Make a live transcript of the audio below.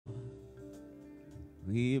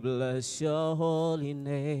We bless your holy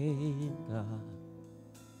name, God.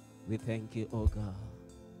 We thank you, oh God.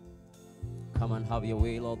 Come and have your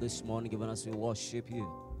way, Lord, this morning, even as we worship you.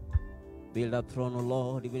 Build a throne, oh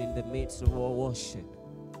Lord, even in the midst of our worship.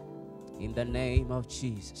 In the name of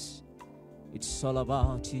Jesus. It's all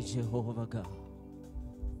about you, Jehovah God.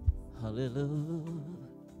 Hallelujah.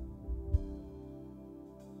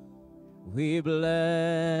 We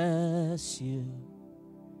bless you.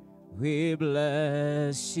 We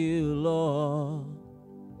bless you, Lord.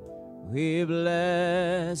 We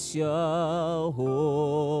bless your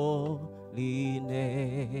holy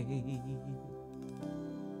name.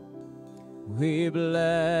 We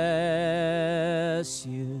bless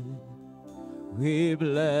you. We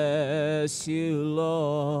bless you,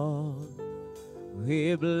 Lord.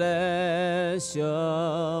 We bless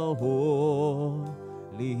your holy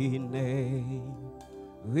name.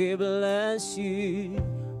 We bless you.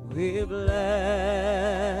 We bless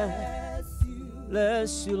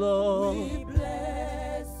you, Lord. We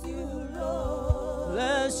bless you, Lord.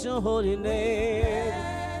 Bless your holy name.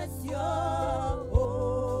 Bless your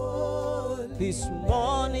holy This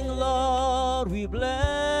morning, Lord, we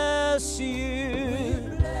bless you.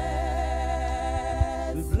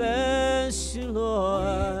 We bless you,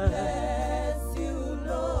 Lord. bless you,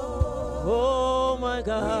 Lord. Oh my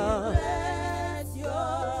God. Bless your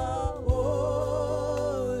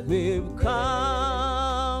holy We've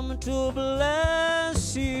come to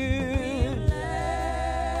bless you.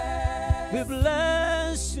 We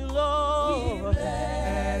bless you, Lord.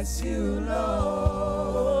 bless you,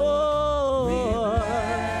 Lord. Oh,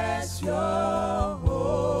 Bless your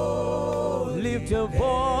holy lift your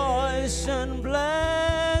voice and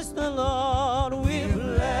bless the Lord. We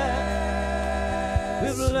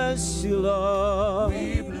bless you, Lord.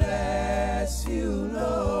 We bless you,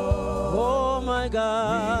 Lord. Oh my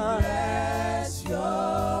God. Bless your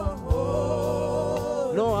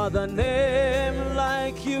holy No other name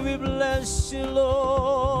like you. We bless you,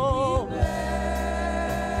 Lord.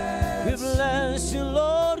 We bless you,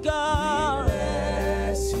 Lord God.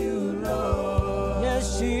 bless you, Lord.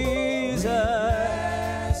 Yes, Jesus.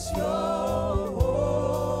 Bless your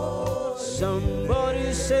holy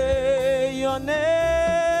Somebody say your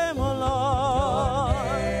name, oh Lord.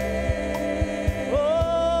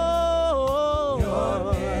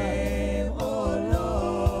 Oh, name, oh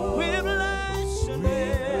Lord. we bless your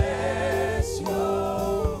name. Bless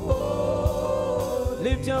your holy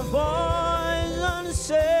Lift your voice and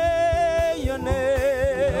say your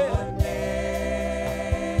name.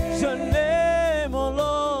 Your name, oh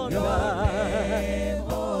Lord. name,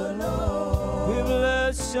 oh Lord. We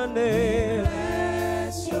bless your name.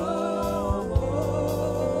 Bless your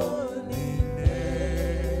holy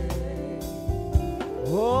name.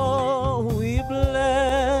 Oh, we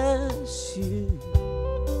bless you.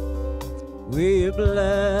 We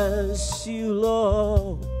bless you,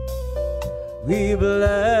 Lord. We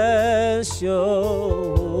bless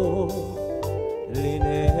your holy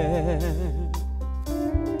name.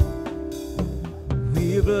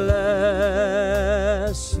 We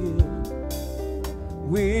bless you.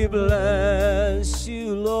 We bless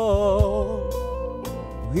you, Lord.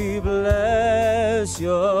 We bless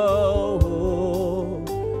your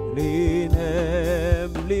holy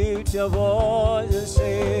name. Lift your voice and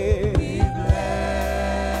say, We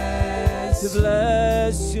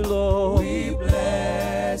bless you, Lord. We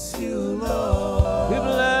bless you, Lord. We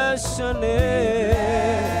bless your name.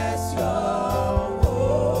 Bless your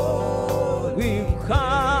holy We've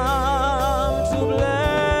come to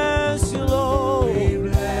bless you, Lord. We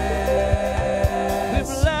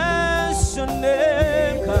bless your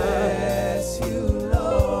name, God. bless you,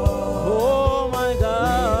 Lord. Oh my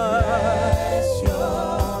God. Bless your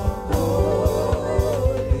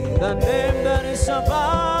holy The name that is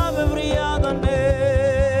above every other name.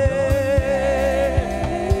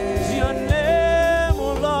 Your name,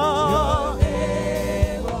 oh Lord.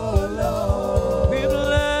 name, oh Lord. We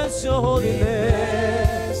bless your holy name.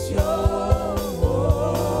 Bless your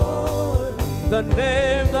holy The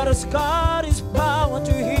name that has got its power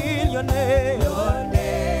to heal. Your name. Your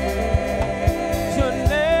name, Your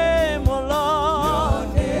name, oh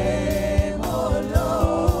Lord. name, oh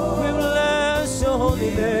Lord. We bless your holy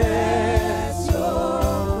name. Bless your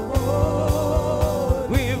holy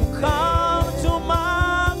We've come to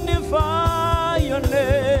magnify your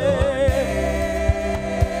name.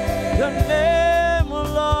 Your name, oh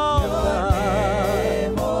Lord.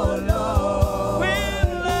 name, oh Lord. We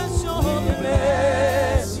bless your holy name.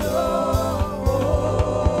 Bless your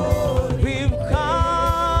holy We've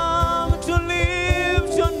come to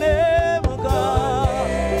lift your name, oh God.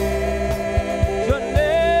 Your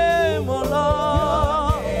name, oh Lord.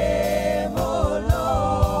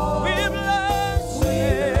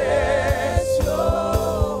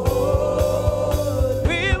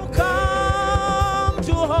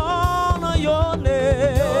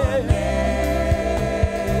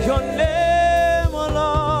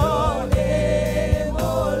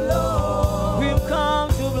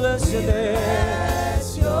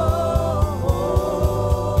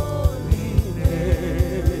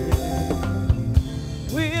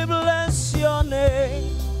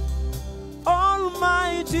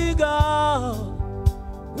 Almighty God,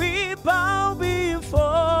 we bow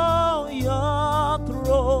before your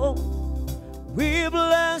throne. We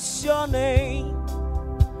bless your name,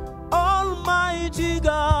 Almighty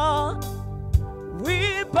God.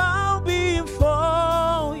 We bow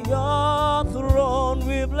before your throne.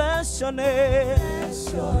 We bless your name,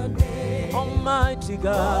 Almighty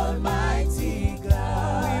God. Almighty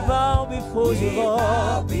God, We bow before you,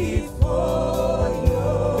 Lord.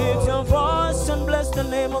 Lift your voice and bless the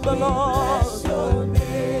name of the Lord.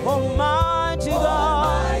 Almighty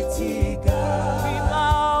God, Almighty God, we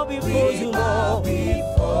bow before you, Lord.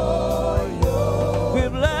 We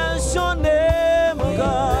bless your name, O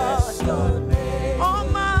God.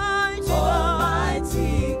 Almighty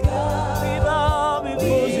God, we bow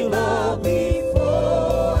before you, Lord.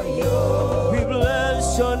 We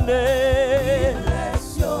bless your name,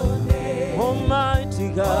 Almighty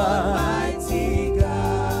God.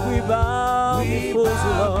 We bow before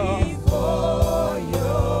you, Lord.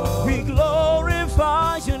 We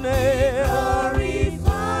glorify your name,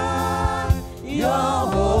 your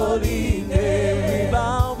holy name. We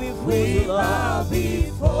bow before you, Lord.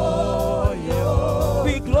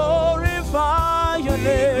 We glorify your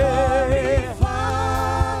name, yeah.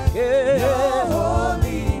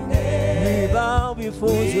 We bow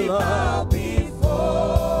before you, Lord.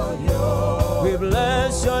 We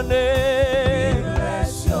bless your name,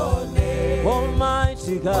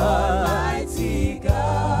 Almighty God.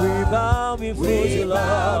 We bow before you,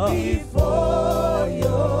 Lord.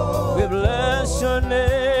 We bless your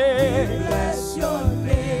name,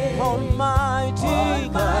 Almighty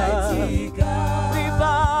God. We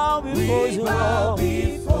bow before you, Lord.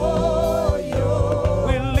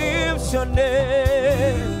 We lift your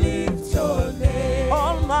name,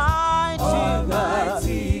 Almighty God.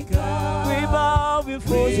 We bow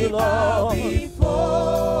before you, Lord.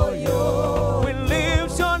 We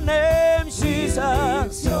lift your name, Jesus,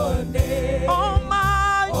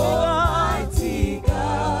 Almighty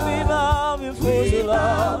God. We bow before you,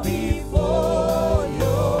 Lord.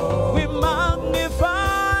 We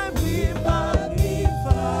magnify,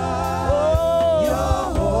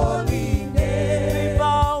 your holy name. we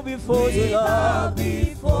bow before you, Lord.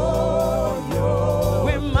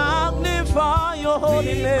 We magnify your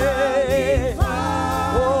holy name. Your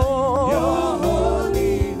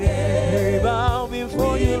holy name. We bow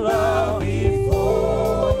before you, Lord.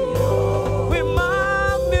 We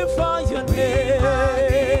magnify your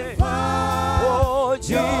name. Oh,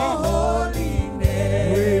 Jesus. Holy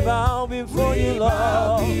name. We bow before you,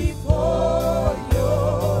 Lord.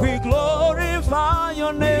 We glorify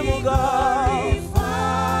your name, O God.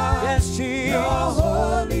 Yes, Jesus.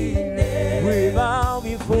 Holy name. We bow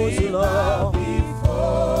before you, Lord.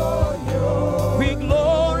 We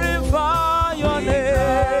glorify your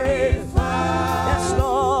name. Yes,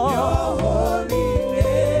 Lord. Holy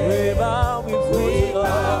name. We bow before you,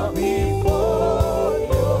 Lord.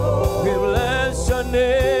 We bless your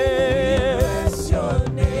name,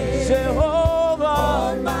 Jehovah.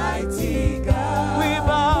 Almighty God. We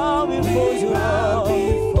bow before you, Lord.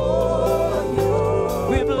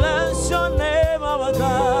 We bless your name, our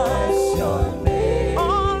God.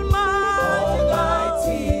 Almighty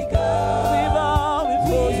God. We bow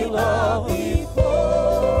before you, Lord.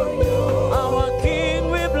 Our King,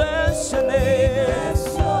 we bless your name,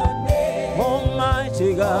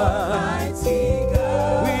 Almighty God.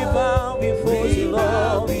 We bow before you,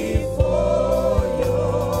 Lord.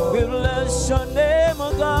 We bless your name,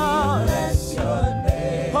 O God.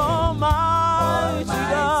 Almighty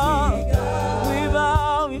God. We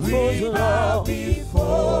bow before you, Lord.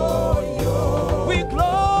 We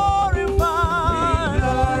glorify,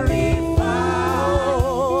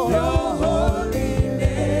 oh,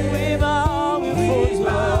 we bow before you,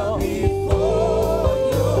 Lord.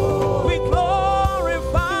 We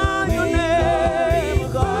glorify your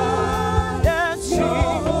name, God. Yes,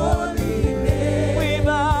 Jesus. We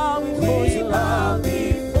bow before you, Lord.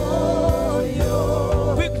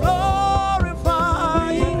 We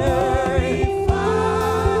glorify your name.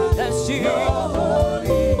 Yes, Jesus.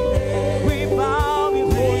 We bow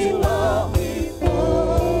before you, Lord.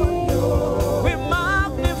 We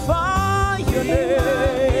magnify your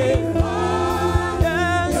name.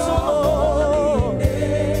 Yes, oh Lord.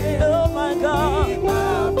 Oh my God.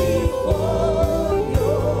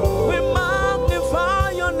 We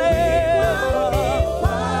magnify your name.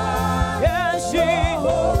 Yes, Jesus.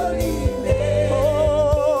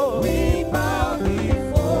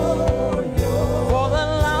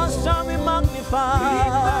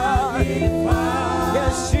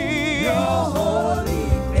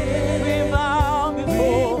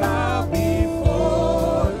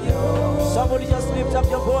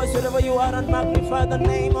 voice wherever you are and magnify the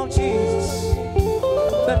name of Jesus.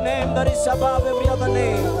 The name that is above every other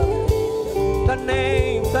name. The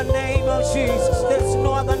name of Jesus. There's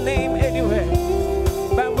no other name anywhere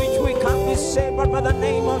by which we can be saved but by the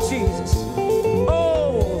name of Jesus.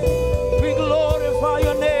 Oh, we glorify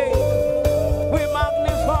your name. We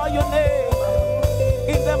magnify your name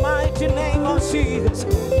in the mighty name of Jesus.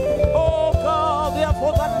 Oh God,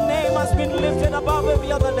 therefore that name has been lifted above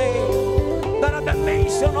every other name. That at the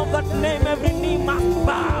mention of that name every knee must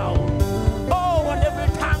bow. Oh, and every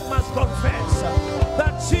tongue must confess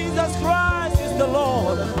that Jesus Christ is the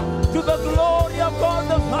Lord, to the glory of God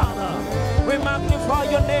the Father. We magnify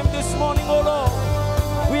your name this morning, O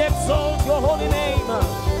Lord. We exalt your holy name.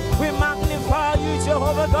 We magnify you,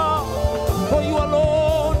 Jehovah God, for you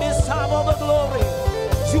alone deserve all the glory.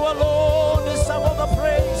 You alone deserve all the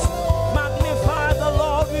praise. Magnify the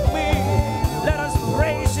Lord with me. Let us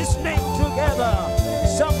praise his name together.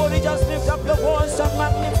 Somebody just lift up your voice and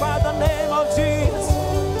magnify the name of Jesus.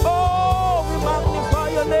 Oh, we magnify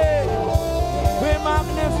your name. We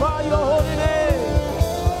magnify your holy name.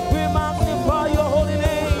 We magnify your holy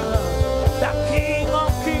name. The King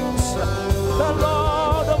of Kings, the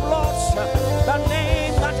Lord of Lords, the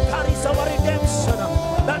name that carries our redemption,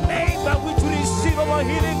 the name by which we receive our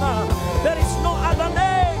healing. There is no other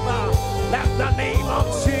name like the name of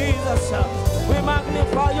Jesus. We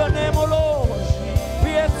magnify your name, O Lord.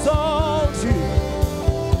 We exalt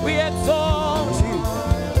you. We exalt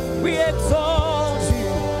you. We exalt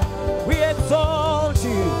you. We exalt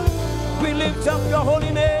you. We lift up your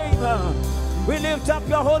holy name. We lift up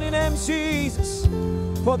your holy name, Jesus.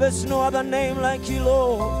 For there's no other name like you,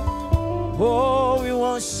 Lord. Oh, we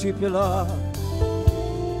worship you, Lord.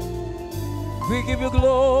 We give you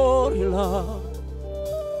glory, Lord.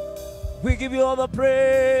 We give you all the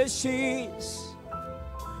praise, Jesus.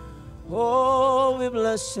 Oh, we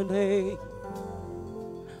bless your name.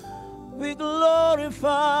 We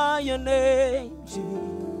glorify your name,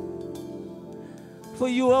 Jesus. For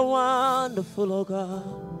you are wonderful, oh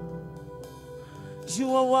God.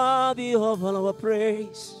 You are worthy of all our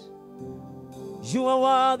praise. You are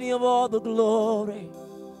worthy of all the glory.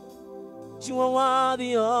 You are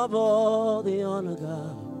worthy of all the honor,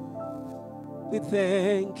 God. We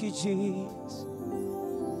thank you, Jesus.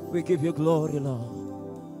 We give you glory, Lord.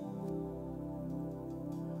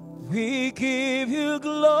 We give you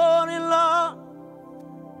glory, Lord,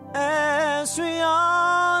 as we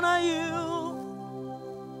honor you.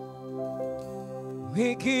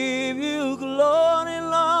 We give you glory,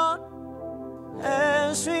 Lord,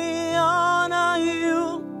 as we honor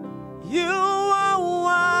you. You are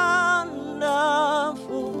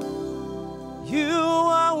wonderful. You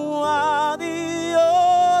are worthy,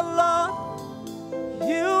 oh Lord.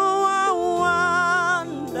 You are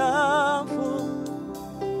wonderful.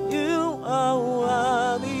 You are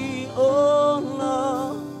worthy, oh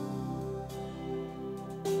Lord.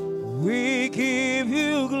 We give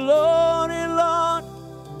you glory, Lord,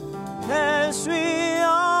 as we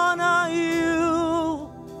honor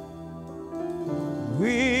you.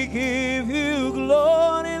 We give you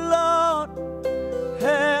glory, Lord,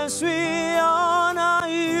 as we honor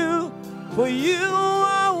you. For you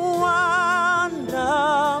are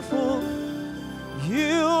wonderful.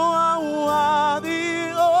 You are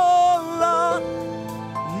worthy, oh Lord.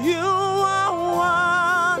 You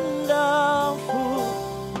are wonderful.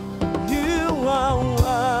 You are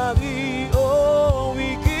worthy. Oh,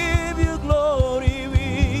 we give you glory.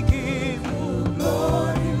 We give you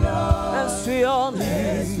glory, Lord, as we honor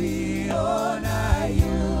you.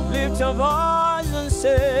 Lift your voice and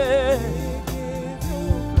say,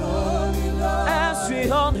 as we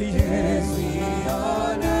honor you.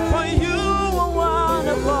 For you are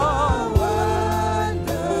wonderful.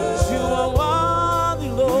 You are worthy,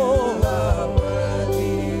 Lord.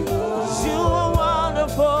 You are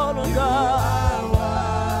wonderful, oh God.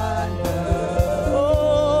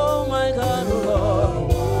 Oh my God,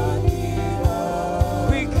 Lord.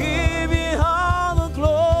 We give you all the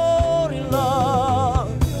glory, Lord,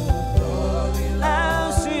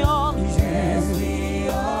 as we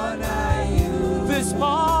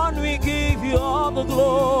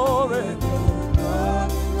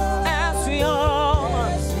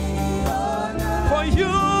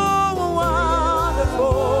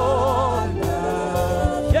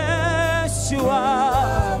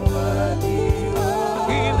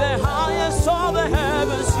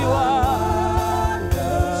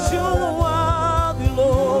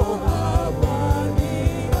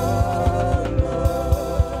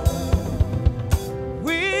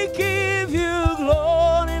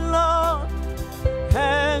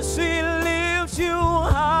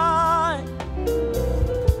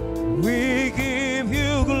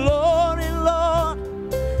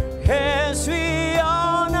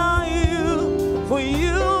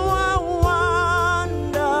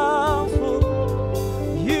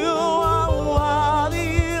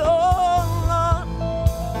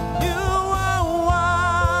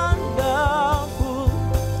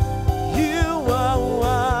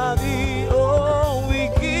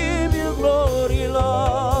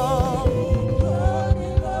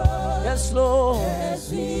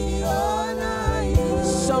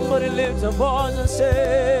Somebody lift a voice and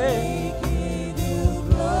say, We give you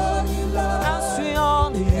glory, Lord. as we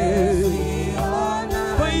honor As you, we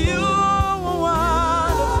honor for you are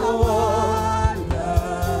wonderful.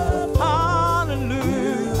 wonderful.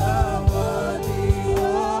 Hallelujah. You are worthy,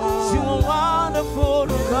 Lord. You are wonderful,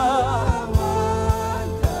 God.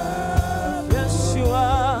 Yes, you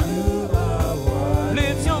are.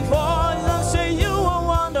 Lift your voice and say, you are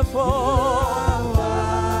wonderful.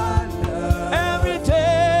 Every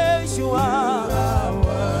day you are.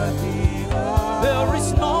 There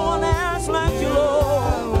is no one else like you,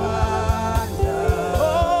 Lord.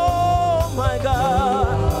 Oh my God.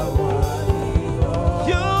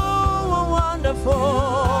 You are wonderful.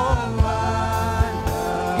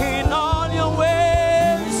 In all your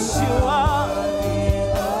ways you are.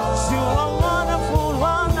 You are wonderful,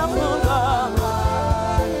 wonderful God.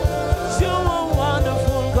 You are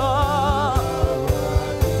wonderful God.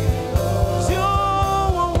 You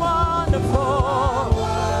are wonderful.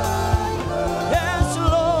 Yes,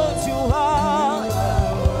 Lord, you are.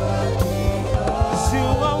 You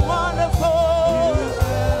are wonderful.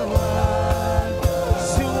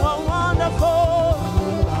 You are wonderful.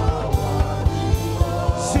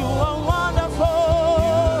 You are wonderful.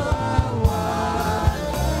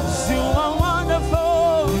 You are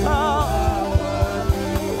wonderful.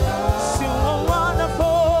 You are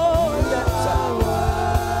wonderful. Yes.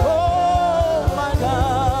 Oh my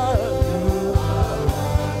God.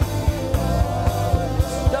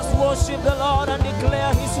 Just worship the Lord and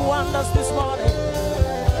declare His wonders this morning.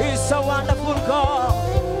 He's a wonderful God.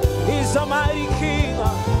 He's a mighty King.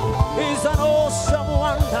 He's an awesome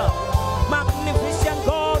wonder. Magnificent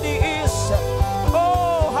God He is.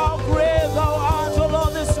 Oh, how great Thou art, O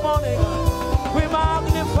Lord, this morning. We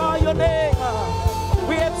magnify Your name.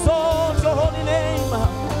 We exalt Your holy name.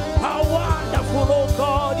 How wonderful, O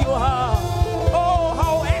God, You are. Oh,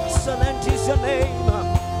 how excellent is Your name.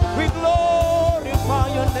 We glorify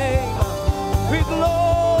Your name. We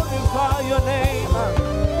glorify Your name.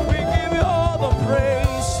 We give You all the praise.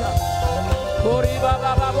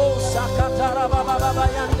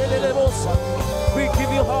 We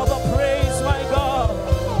give You all the praise, my God.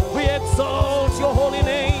 We exalt Your holy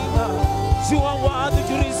name. You are worthy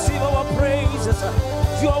to receive our praises.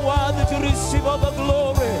 You are worthy to receive all the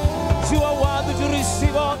glory. You are worthy to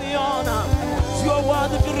receive all the honor. You are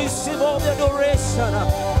worthy to receive all the adoration.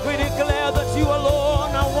 We declare that You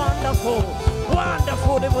alone are wonderful.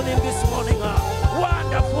 Wonderful even in this morning.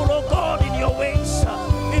 Wonderful, oh God, in Your ways.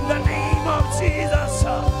 In the name of Jesus.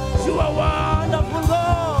 You are wonderful,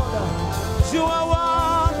 God. You are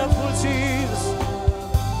wonderful, Jesus.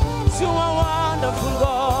 You are wonderful,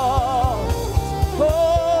 God.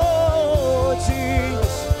 Oh,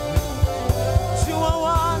 Jesus. You are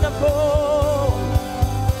wonderful.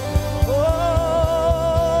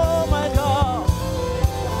 Oh, my God.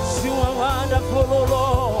 You are wonderful, oh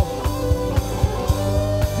Lord.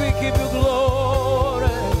 We give You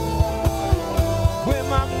glory. We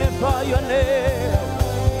magnify Your name.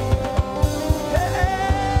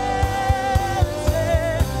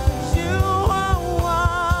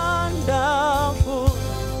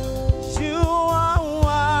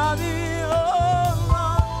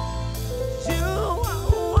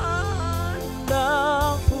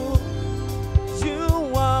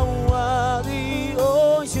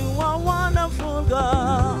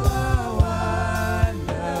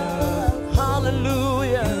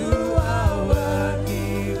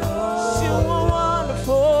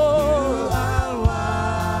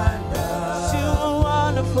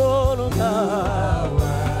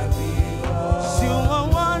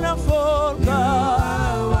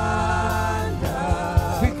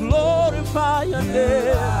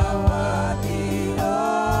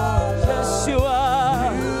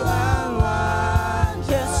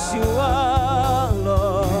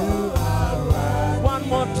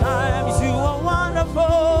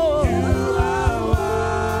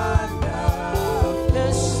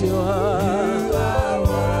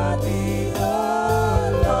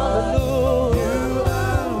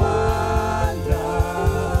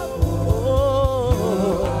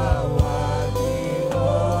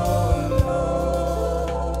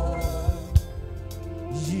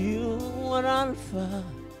 Alpha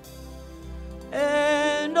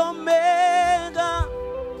and Omega,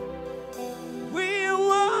 we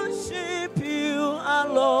worship You, our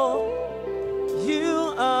Lord.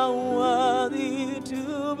 You are worthy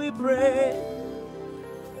to be praised.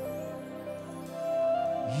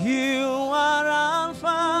 You are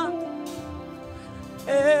Alpha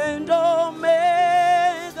and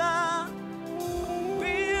Omega,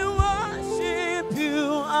 we worship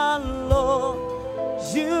You, our Lord.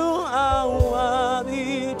 You are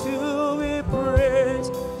worthy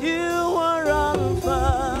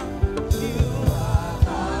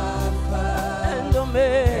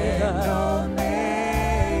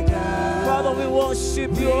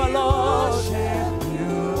worship you, our Lord.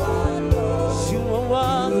 You are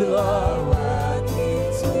worthy, Lord.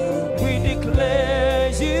 We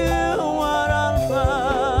declare you are Alpha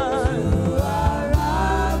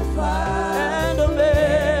and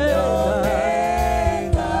Omega.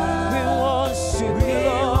 We worship you,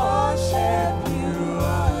 Lord.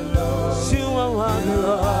 You are worthy,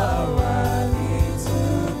 Lord.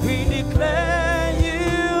 We declare you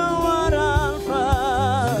are Alpha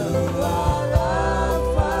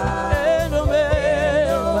and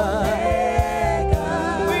Omega.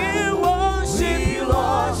 We worship you,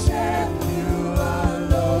 Lord.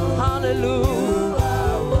 Hallelujah.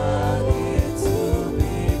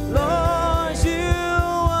 Lord, you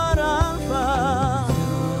are Alpha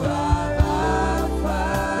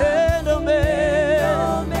and Omega.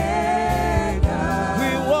 We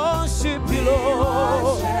worship you,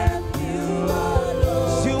 Lord.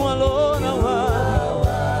 You alone are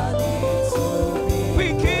worthy. We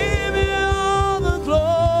give you all the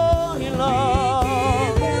glory,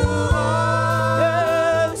 Lord.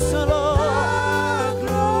 Yes, Lord.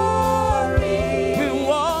 We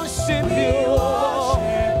worship you, Lord.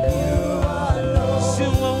 You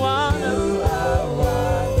are wonderful.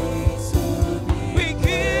 We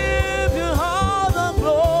give you all the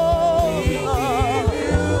glory, Lord.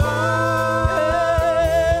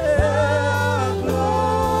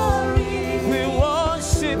 We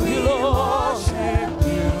worship you, Lord.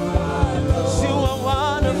 You are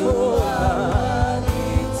wonderful.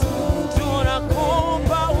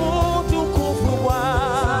 Tunakupa utukufu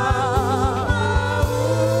Bwana.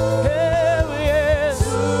 Ewe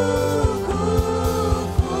Yesu,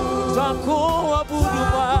 twakuabudu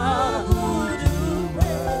Bwana.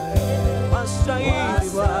 Wastahili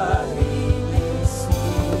Bwana.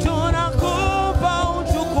 Tunakupa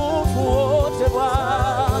utukufu wote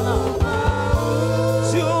Bwana.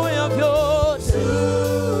 Juu ya vyote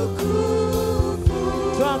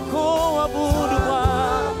twakuabudu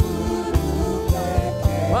Bwana.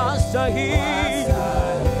 Wastahili.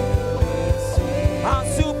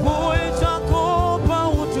 Asubuhi twakupa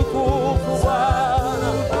utukufu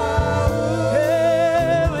Bwana.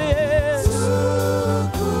 Ewe Yesu,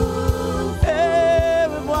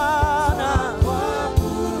 ewe Bwana,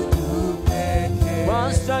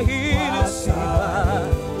 wastahili sifa.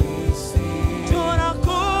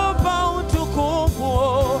 Tunakupa utukufu,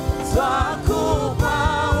 twakupa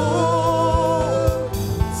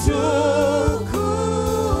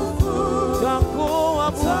utukufu,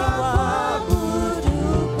 twakuabudu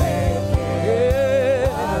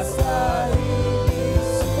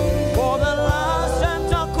for the last time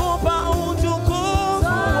twakupa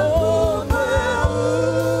utukufu wote.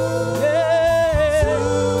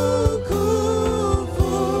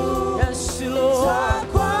 Yes, Lord.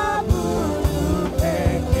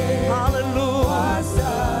 Hallelujah.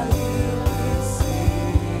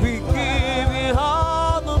 We give you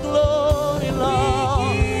all the glory,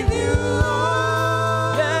 Lord.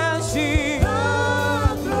 Yes, Jesus.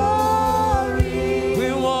 We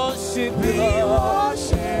worship you, Lord.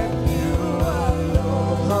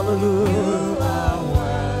 Hallelujah.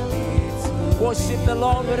 Worship the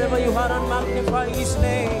Lord wherever you are and magnify His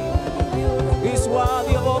name. He's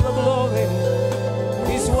worthy of all the glory.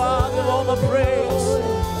 He's worthy of all the praise.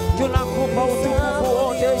 Tunakupa utukufu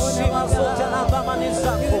wote, heshima zote na dhamani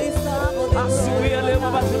zako. Asubuhi ya leo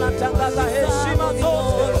Baba, tunatangaza heshima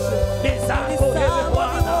zote ni zako ewe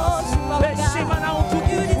Bwana. Heshima na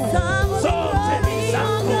utukufu zote ni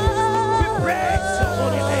zako. We praise your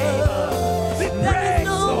holy name. We praise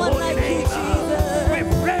your holy name. We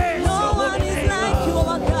praise your holy name. We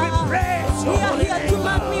praise your holy name.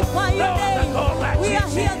 We are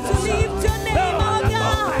here to lift your name, our God.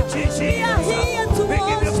 We are here to worship you,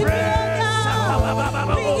 our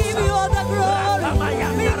God. We give you all the glory. We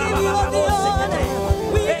give you all the honor.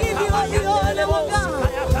 We give you all the honor, our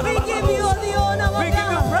God. We give you all the honor, our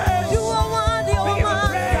God. You are worthy, our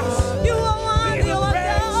Master. You are worthy, our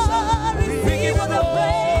God. Receive all the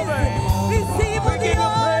praise. Receive all the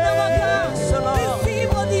honor, our God.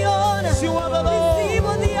 Receive all the honor. Receive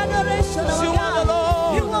all the adoration, our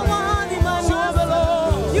God. You are worthy, my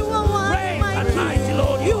Master. You are worthy, my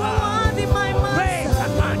King. You are worthy, my Master.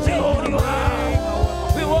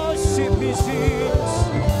 We worship you, Jesus.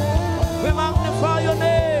 We magnify your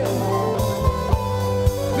name.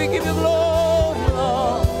 We give you glory,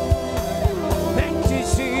 Lord. Thank you,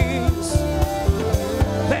 Jesus.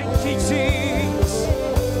 Thank you, Jesus.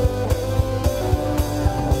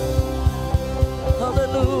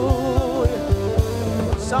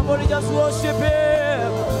 Hallelujah. Somebody just worship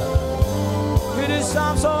Him. He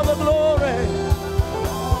deserves all the glory.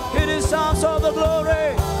 He deserves all the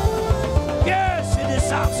glory. Yes.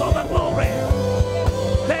 deserves all the glory.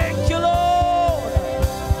 Thank you, Lord.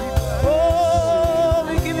 Oh,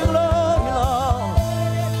 we give you glory, Lord.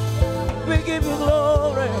 We give you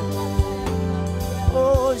glory.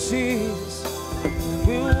 Oh, Jesus,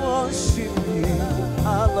 we worship you,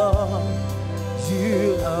 our Lord.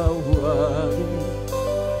 You are worthy.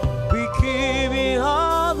 We give you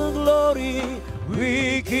all the glory.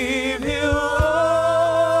 We give you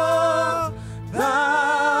all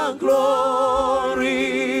the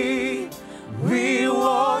glory. We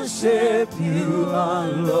worship you, our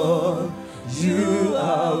Lord. You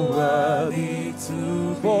are worthy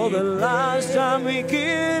to. For the last time we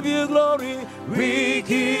give you glory. We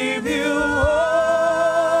give you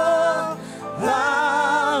all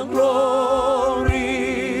the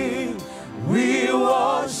glory. We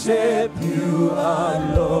worship you, our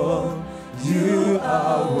Lord. You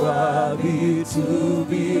are worthy to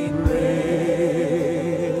be praised.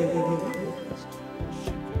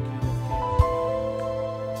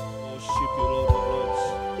 Worship you, Lord of Lords.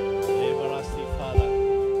 Everlasting Father,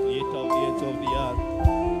 creator of the ends of the earth.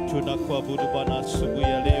 Tunakuabudu Bwana asubuhi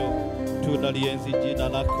ya leo. Tunalienzi jina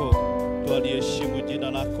lako. Twaliheshimu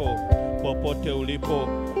jina lako. Popote ulipo,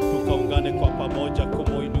 tukaungane kwa pamoja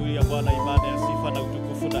kumuinulia Bwana ibada ya sifa na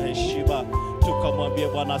utukufu na heshima. Tukamwambie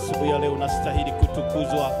Bwana asubuhi ya leo, unastahili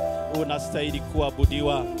kutukuzwa, unastahili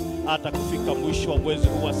kuabudiwa. Hata kufika mwisho wa mwezi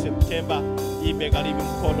huu wa Septemba, imegharimu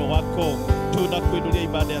mkono wako. Tunakuinulia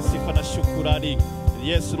ibada ya sifa na shukrani.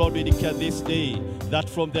 Yes, Lord, we declare this day that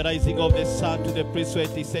from the rising of the sun to the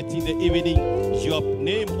present set in the evening, your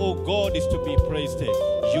name, O God, is to be praised.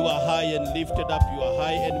 You are high and lifted up. You are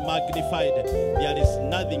high and magnified. There is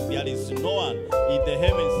nothing, there is no one in the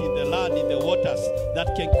heavens, in the land, in the waters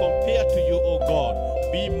that can compare to you, O God.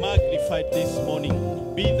 Be magnified this morning.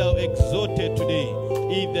 Be thou exalted today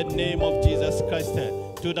in the name of Jesus Christ.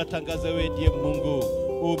 Tunatangaza wewe ndiye Mungu.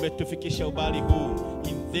 Umetufikisha ubali huu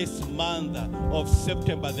in this month of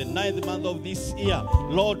September, the 9th month of this year.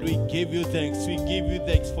 Lord, we give you thanks. We give you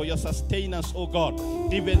thanks for your sustenance, O God.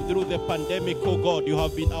 Even through the pandemic, O God, you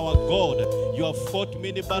have been our God. You have fought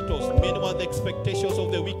many battles. Many were the expectations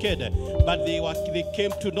of the wicked, but they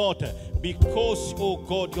came to naught because, O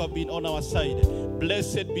God, you have been on our side.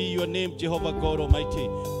 Blessed be your name, Jehovah God Almighty.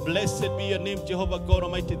 Blessed be your name, Jehovah God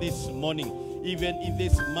Almighty, this morning. Even in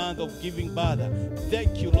this month of giving birth.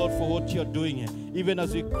 Thank you, Lord, for what you're doing. Even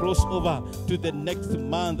as we cross over to the next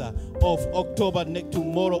month of October,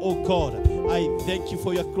 tomorrow, oh God, I thank you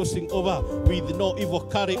for your crossing over with no evil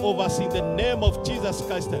carry over us in the name of Jesus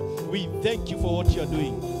Christ. We thank you for what you're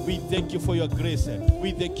doing. We thank you for your grace.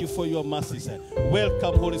 We thank you for your mercies.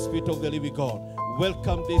 Welcome, Holy Spirit of the living God.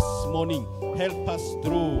 Welcome this morning. Help us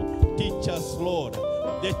through. Teach us, Lord.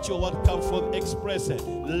 Let your word come forth express.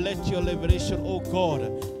 Let your liberation, oh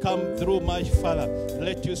God, come through, my Father.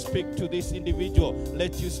 Let you speak to this individual.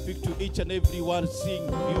 Let you speak to each and every one seeing,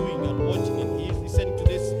 viewing, and watching and listening to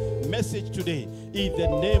this message today. In the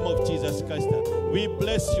name of Jesus Christ, we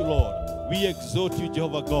bless you, Lord. We exalt you,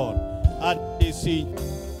 Jehovah God. And this in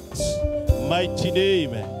Jesus' mighty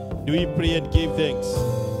name do we pray and give thanks.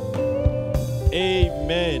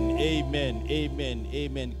 Amen, amen, amen,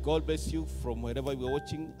 amen. God bless you from wherever you're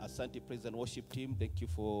watching. Asante Praise and Worship Team, thank you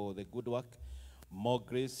for the good work. More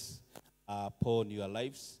grace upon your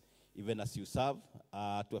lives, even as you serve.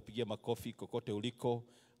 Tuwapigie makofi kokote uliko,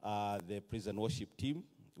 the Praise and Worship Team.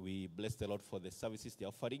 We bless the Lord for the services they're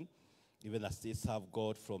offering, even as they serve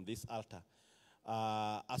God from this altar.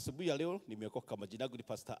 Asubuhi ya leo nimeokoka. Majina yangu ni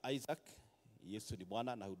Pastor Isaac. Yesu ni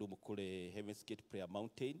Bwana, na hudumu kule Heaven's Gate Prayer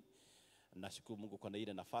Mountain. Nashukuru Mungu kwa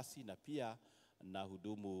ile nafasi, na pia na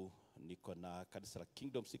hudumu niko na kanisa la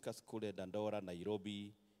Kingdom Seekers kule Dandora,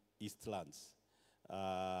 Nairobi, Eastlands.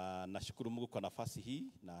 Nashukuru Mungu kwa nafasi hii,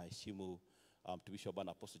 na heshimu mtumishi wa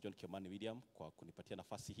Bwana Apostle John Kimani William kwa kunipatia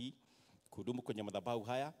nafasi hii kuhudumu kwenye madhabahu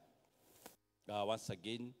haya. Once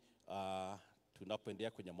again,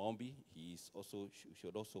 tunapoendelea kwenye maombi,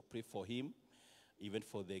 should also pray for him, even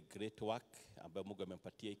for the great work ambayo Mungu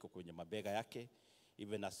amempatia iko kwenye mabega yake.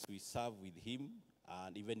 Even as we serve with him,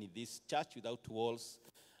 and even in this church without walls,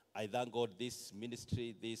 I thank God this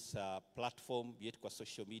ministry, this platform, yet kwa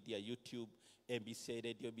social media, YouTube, MBC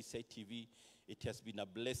Radio, MBC TV, it has been a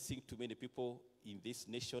blessing to many people in this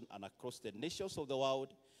nation and across the nations of the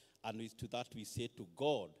world. And to that we say, to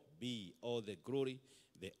God be all the glory,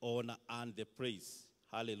 the honor, and the praise.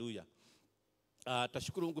 Hallelujah.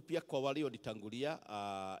 Tashukuru Mungu pia kwa walio nitangulia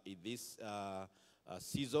in this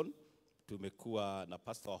season. Tumekuwa na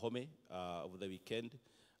Pastor Wahome over the weekend,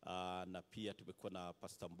 na pia tumekuwa na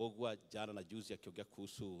Pastor Mbogwa jana na juzi akiongea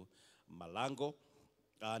kuhusu malango.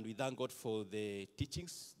 And we thank God for the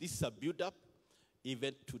teachings. This is a build up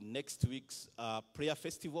even to next week's prayer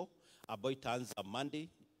festival ambayo itaanza Monday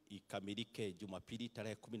ikamilike Jumapili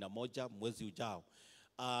tarehe 11 mwezi ujao.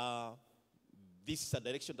 This is a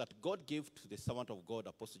direction that God gave to the servant of God,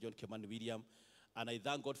 Apostle John Keman William, and I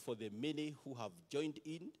thank God for the many who have joined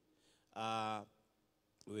in.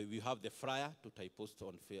 We have the flyer to post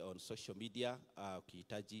on social media.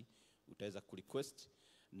 Ukihitaji utaweza kurequest.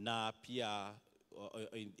 Na pia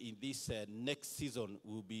in this next season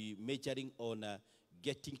we'll be majoring on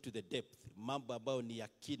getting to the depth. Mambo ambayo ni ya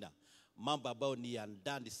kina, mambo ambayo ni ya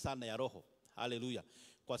ndani sana ya roho. Hallelujah.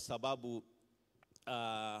 Kwa sababu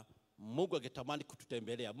Mungu angetamani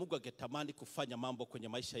kututembelea, Mungu angetamani kufanya mambo kwenye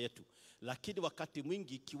maisha yetu, lakini wakati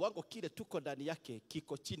mwingi kiwango kile tuko ndani yake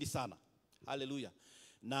kiko chini sana. Hallelujah.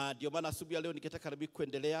 Na ndio maana asubuhi leo ningetaka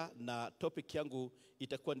kuendelea na topic yangu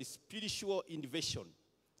itakuwa ni spiritual invasion.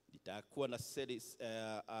 Itakuwa na series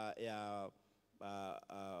ya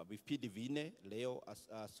vipindi vinne leo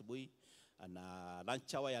asubuhi, na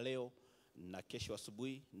lunch hour ya leo, na kesho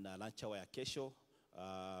asubuhi, na lunch hour ya kesho,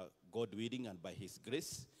 God willing and by his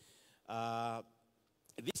grace.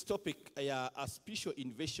 This topic a spiritual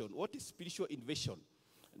invasion. What is spiritual invasion?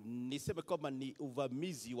 Niseme kama ni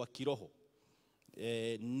uvamizi wa kiroho.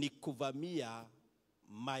 Ni kuvamia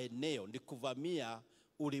maeneo, ni kuvamia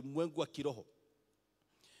ulimwengu wa kiroho.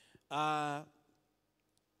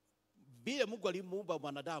 Bila Mungu alimuumba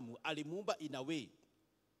mwanadamu, alimuumba in a way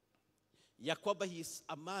ya kwamba he is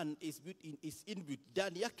a man is built in, is inbuilt.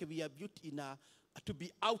 Ndani yake we are built in to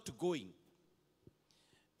be outgoing.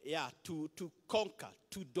 Yeah, to conquer,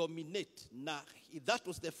 to dominate. Na that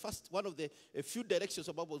was the first one of the few directions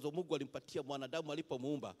ambazo Mungu alimpatia mwanadamu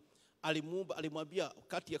alipomuumba. Alimwambia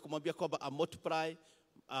kati ya kumwambia kwamba multiply,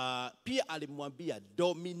 pia alimwambia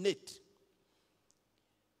dominate.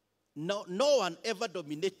 No one ever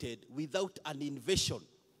dominated without an invasion.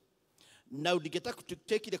 Now ningetaka to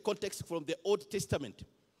take the context from the Old Testament.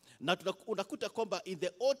 Na unakuta kwamba in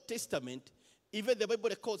the Old Testament, even the Bible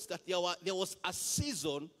records that there was a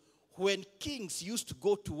season when kings used to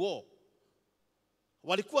go to war.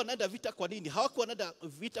 Walikuwa wanaenda vita kwa nini? Hawakuwa wanaenda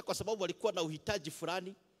vita kwa sababu walikuwa na uhitaji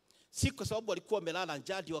fulani. Si kwa sababu walikuwa wamelala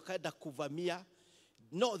njaa wakaenda kuvamia.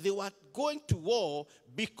 No, they were going to war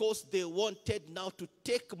because they wanted now to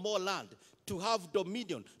take more land, to have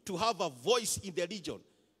dominion, to have a voice in the region.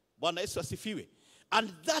 Bwana Yesu asifiwe.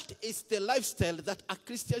 And that is the lifestyle that a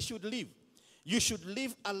Christian should live. You should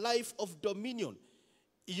live a life of dominion.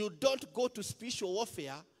 You don't go to spiritual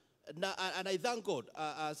warfare. And I thank God,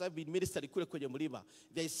 as I've been ministering kwenye mlima,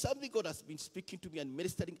 there is something God has been speaking to me and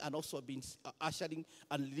ministering, and also been ushering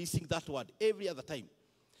and releasing that word every other time.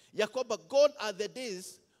 Yakoba, God are the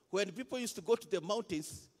days when people used to go to the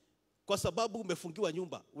mountains kwa sababu umefungiwa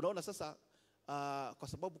nyumba. Unaona sasa, kwa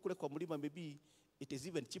sababu kule kwa mlima maybe it is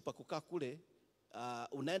even cheaper kukaa kule,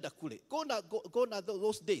 unaenda kule. Gone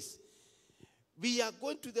those days. We are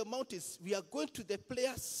going to the mountains. We are going to the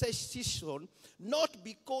prayer session not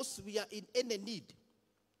because we are in any need.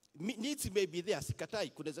 Needs may be there. Sikatai.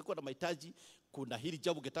 Kunaweza kuwa na mahitaji. Kuna hili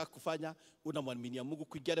jambo ungetaka kufanya. Unamwaminia Mungu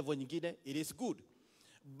kuingia level nyingine. It is good.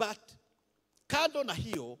 But kando na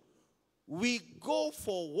hiyo, we go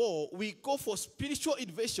for war. We go for spiritual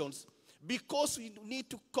invasions because we need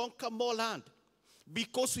to conquer more land.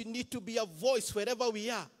 Because we need to be a voice wherever we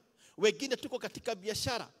are. Wengine tuko katika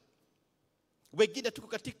biashara. Wengine tuko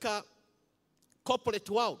katika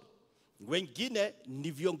corporate world. Wengine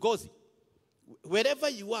ni viongozi. Wherever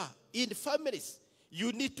you are, in families,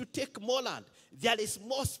 you need to take more land. There is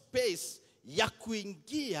more space ya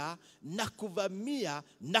kuingia na kuvamia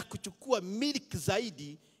na kuchukua miliki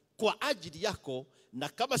zaidi kwa ajili yako, na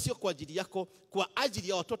kama sio kwa ajili yako, kwa ajili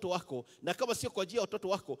ya watoto wako, na kama sio kwa ajili ya watoto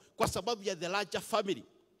wako, kwa sababu ya the larger family.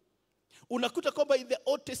 Unakuta kwamba in the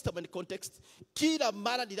Old Testament context, kila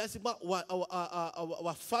mara ni lazima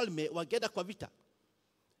wafalme wangeenda kwa vita.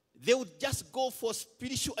 They would just go for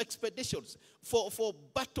spiritual expeditions, for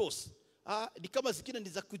battles. Ni kama zingine ni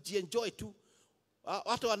za kujienjoy tu.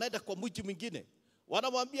 Watu wanaenda kwa mji mwingine.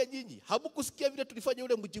 Wanamwambia nyinyi, hamkusikia vile tulifanya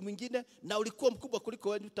ule mji mwingine na ulikuwa mkubwa kuliko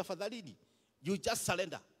wenu, tafadhalini. You just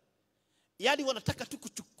surrender. Yani wanataka tu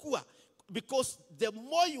kuchukua, because the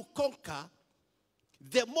more you conquer,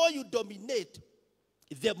 the more you dominate,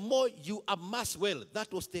 the more you amass wealth.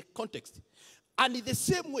 That was the context. And in the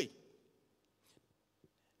same way,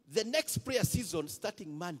 the next prayer season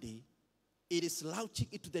starting Monday, it is launching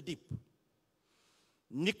into the deep.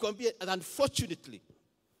 Nikwambie, and unfortunately,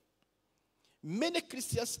 many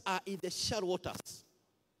Christians are in the shallow waters.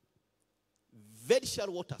 Very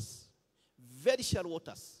shallow waters. Very shallow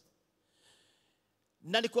waters.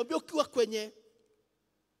 Na nikwambie, ukiwa kwenye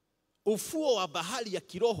ufuo wa bahari ya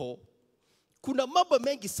kiroho, Kuna mambo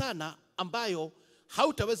mengi sana ambayo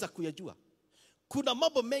hautaweza kuyajua. Kuna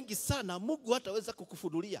mambo mengi sana Mungu hataweza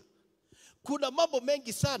kukufunulia. Kuna mambo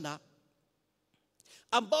mengi sana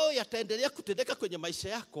ambayo yataendelea kutendeka kwenye maisha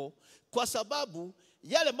yako kwa sababu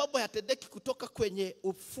yale mambo yatendeki kutoka kwenye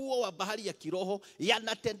ufuo wa bahari ya kiroho,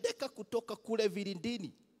 yanatendeka kutoka kule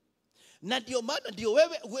vilindini. Na ndio maana ndio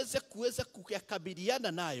wewe uweze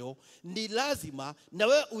kukabiliana nayo, ni lazima na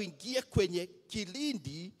wewe uingie kwenye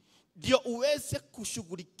kilindi, ndio uweze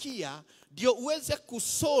kushughulikia, ndio uweze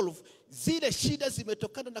kusolve zile shida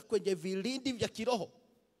zimetokana na kwenye vilindi vya kiroho.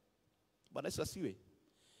 Bwana Yesu asiwe.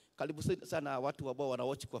 Karibu sana watu ambao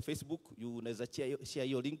wanawatch kwa Facebook, unaweza share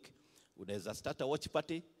hiyo link, unaweza start a watch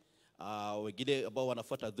party. Wengine ambao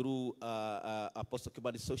wanafuata through Apostle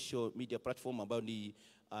Kimani social media platform ambayo ni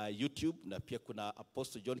YouTube, na pia kuna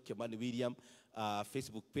Apostle John Kimani William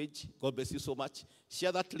Facebook page. God bless you so much.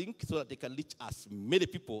 Share that link so that they can reach as many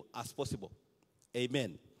people as possible.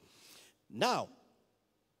 Amen. Now,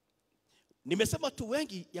 nimesema tu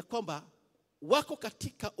wengi ya kwamba wako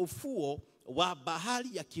katika ufuo wa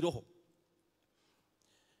bahari ya kiroho.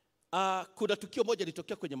 Kuna tukio moja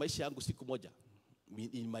litokea kwenye maisha yangu siku moja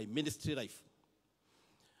in my ministry life.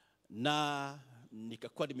 Na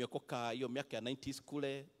nikakuwa nimeokoka hiyo miaka ya 90s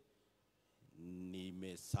kule.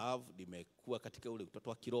 Nimeserve, nimekuwa katika ule utoto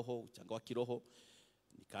wa kiroho, uchanga wa kiroho.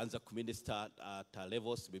 Nikaanza kuminister at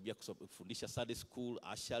levels, maybe kufundisha Sunday school,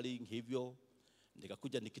 ushering hivyo.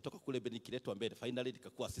 Nikakuja nikitoka kule nikiletwa mbele. Finally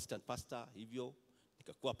nikakuwa assistant pastor hivyo,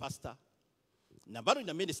 nikakuwa pastor. Na bado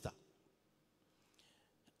nina minister.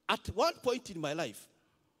 At one point in my life,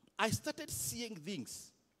 I started seeing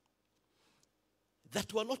things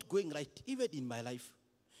that were not going right, even in my life.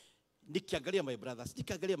 Nikiangalia my brothers,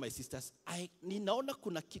 nikiangalia my sisters, ninaona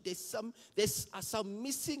kuna there's some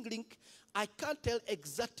missing link. I can't tell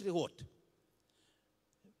exactly what.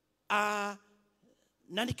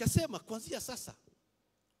 Na nikasema kuanzia sasa,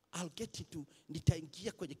 I'll get into,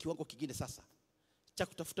 nitaingia kwenye kiwango kingine sasa cha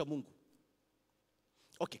kutafuta Mungu.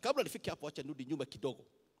 Okay, kabla nifike hapo, acha nirudi nyuma kidogo.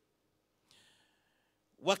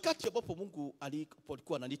 Wakati ambapo Mungu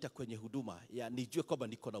alipokuwa ananiita kwenye huduma, ya nijue kwamba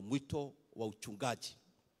niko na mwito wa uchungaji.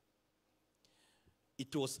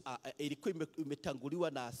 It was ilikuwa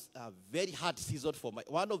imetanguliwa na a very hard season for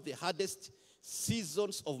one of the hardest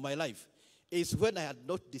seasons of my life is when I had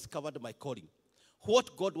not discovered my calling.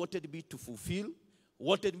 What God wanted me to fulfill,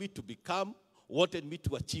 wanted me to become, wanted me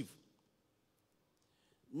to achieve.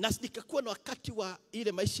 Na nikakuwa na wakati wa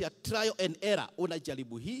ile maisha ya trial and error.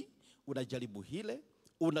 Unajaribu hii, unajaribu hile,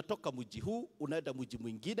 unatoka mji huu, unaenda mji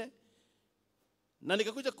mwingine. Na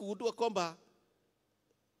nikakuja kugundua kwamba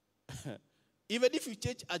even if you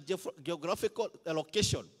change a geographical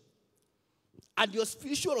location and your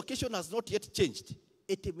spiritual location has not yet changed,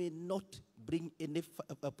 it may not bring any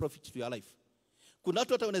profit to your life. Kuna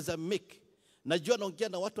watu hata wanaweza make, najua naongea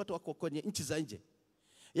na watu hata wako kwenye nchi za nje,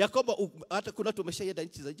 ya kwamba hata kuna watu wameshaenda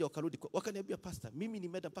nchi za nje wakarudi, wakaniambia pastor, mimi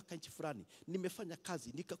nimeenda mpaka nchi fulani, nimefanya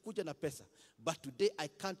kazi, nikakuja na pesa, but today I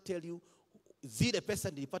can't tell you zile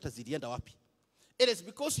pesa nilipata zilienda wapi. It is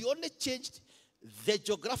because you only changed the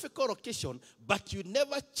geographical location, but you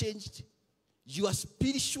never changed your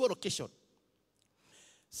spiritual location.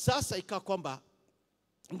 Sasa ikawa kwamba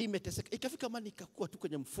nimeteseka, ikafika mani nikakuwa tu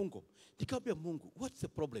kwenye mfungo. Nikamwambia Mungu, what's the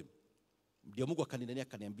problem? Ndio Mungu akaninenea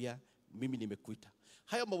akaniambia, mimi nimekuita.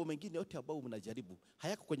 Hayo mambo mengine yote ambayo mnajaribu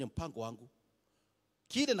hayako kwenye mpango wangu.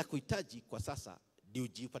 Kile nakuhitaji kwa sasa ndio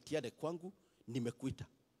ujipatiane kwangu, nimekuita.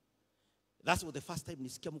 That was the first time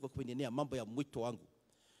nisikia Mungu akuninenea mambo ya mwito wangu.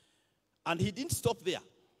 And he didn't stop there.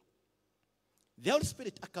 The Holy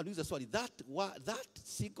Spirit akaniuliza swali, that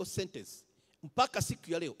single sentence, mpaka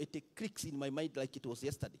siku ya leo, it clicks in my mind like it was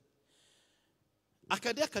yesterday.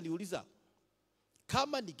 Akaniuliza,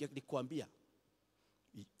 kama nikwambia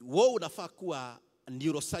wewe unafaa kuwa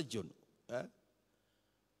neurosurgeon,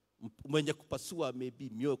 mwenye kupasua maybe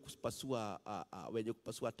mioyo, kupasua wenye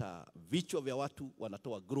kupasua hata vichwa vya watu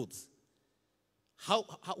wanatoa growths,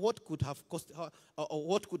 what could have cost,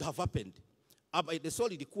 what could have happened? The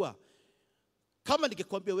swali ilikuwa, kama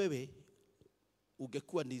ningekwambia wewe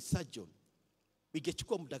ungekuwa ni surgeon,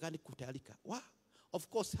 ingechukua muda gani kutayarika? Of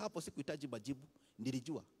course hapo sikuhitaji majibu.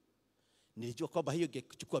 Nilijua kwamba hiyo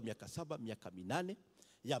ingechukua miaka 7, miaka 8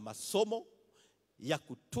 ya masomo, ya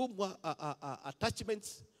kutumwa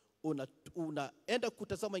attachments, unaenda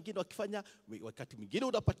kutazama wengine wakifanya, wakati mwingine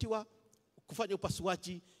unapatiwa kufanya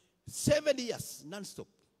upasuaji 7 years non-stop.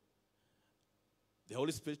 The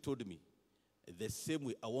Holy Spirit told me, the same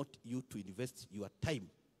way I want you to invest your time,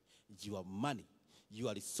 your money,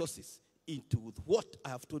 your resources into what I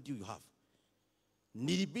have told you you have.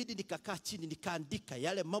 nilibidi nikakaa chini nikaandika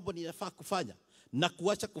yale mambo ninafaa kufanya na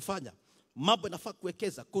kuacha kufanya, mambo nafaa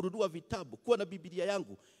kuwekeza, kununua vitabu, kuwa na Biblia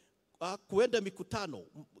yangu, kuenda mikutano,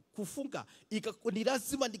 kufunga. Ni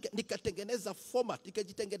lazima nikatengeneza format,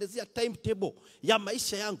 nikajitengenezea timetable ya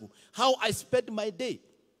maisha yangu, how I spend my day,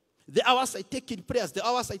 the hours I take in prayers, the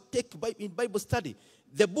hours I take in Bible study,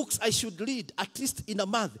 the books I should read at least in a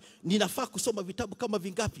month. Ninafaa kusoma vitabu kama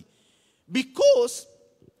vingapi? Because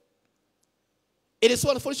it is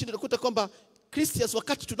so unfortunate kukuta kwamba Christians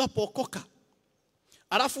wakati tunapookoka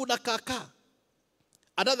alafu unakaa,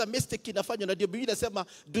 another mistake inafanywa, na ndio Biblia inasema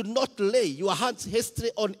do not lay your hands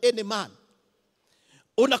hastily on any man.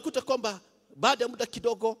 Unakuta kwamba baada ya muda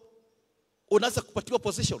kidogo unaanza kupatiwa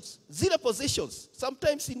positions. Zile positions,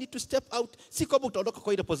 sometimes you need to step out. Si kwamba utaondoka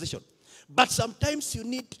kwa ile position, but sometimes you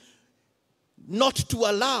need not to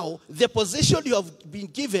allow the position you have been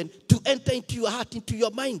given to enter into your heart, into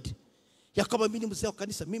your mind. Ya kama mimi ni mzee wa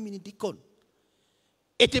kanisa, mimi ni deacon.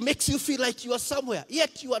 It makes you feel like you are somewhere,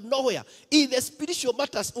 yet you are nowhere. In the spiritual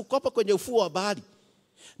matters, uko hapa kwenye ufuo wa bahari,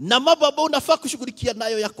 na mambo ambayo unafaa kushughulikia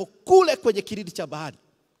nayo yako kule kwenye kilindi cha bahari.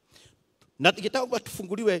 Na ningetaka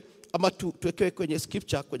tufunguliwe ama tuwekewe kwenye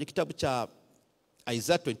scripture kwenye kitabu cha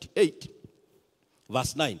Isaiah 28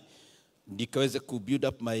 verse 9. Nikaweze ku build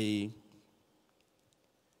up my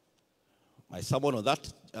sermon on that.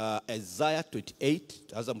 Isaiah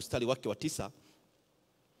 28 hasa mstari wake wa 9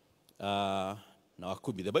 na wa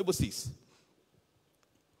 10. The Bible says,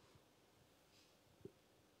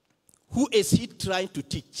 who is he trying to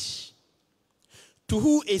teach? To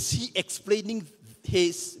who is he explaining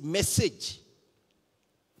his message?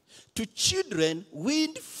 To children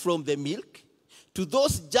weaned from the milk, to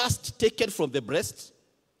those just taken from the breast.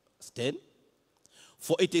 10.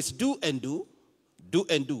 For it is do and do, do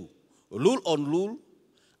and do, rule on rule,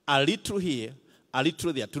 a little here, a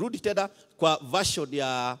little there. Turudi tena kwa version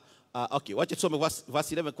ya okay, wacha tusome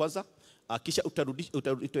verse 11 kwanza, kisha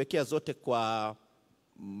utawekea zote kwa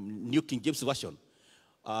New King James version.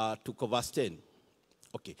 To verse 10.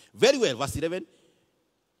 Okay, very well. Verse 11.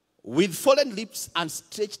 With fallen lips and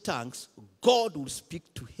stretched tongues, God will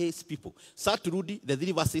speak to his people. Sasa turudi the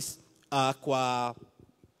 3 verses kwa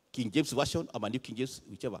King James version or New King James,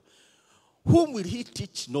 whichever. Whom will he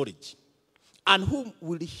teach knowledge? And whom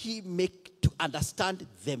will he make to understand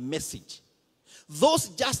the message? Those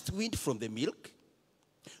just weaned from the milk,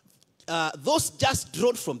 those just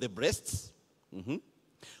drawn from the breasts.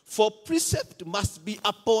 For precept must be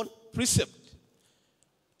upon precept,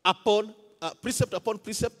 precept upon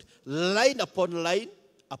precept, line upon line,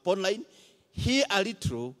 upon line. Here a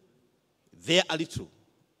little, there a little.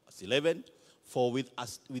 Verse 11. For with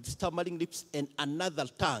stammering lips and another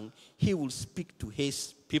tongue, he will speak to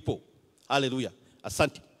his people. Hallelujah.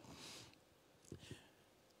 Asante.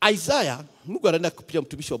 Isaiah, Mungu anaenda kupitia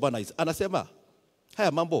mtumishi wa Bwana Isaiah, anasema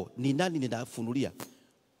haya mambo ni nani ninafunulia?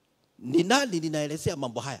 Ni nani ninaelezea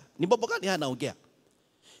mambo haya? Ni mambo gani haya naongea?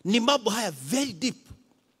 Ni mambo haya very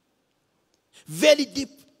deep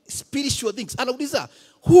spiritual things. Anauliza,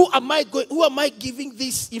 who am I giving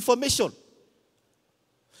this information?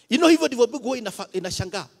 You know, hivyo ndivyo Mungu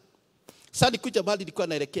inashangaa. Sasa nikuja mahali nilikuwa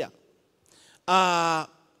naelekea.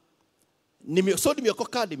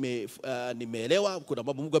 Nimeokoka, nimeelewa kuna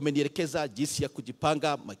mambo Mungu amenielekeza jinsi ya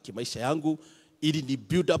kujipanga maisha yangu ili ni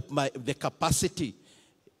build up the capacity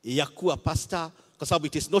ya kuwa pastor, kwa sababu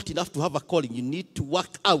it is not enough to have a calling, you need to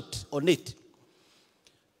work out on it.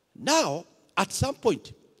 Now at some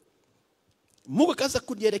point Mungu akaanza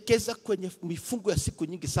kunielekeza kwenye mifungo ya siku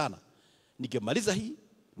nyingi sana. Ningemaliza hii,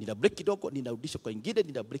 nina break kidogo, ninarudisha kwa nyingine,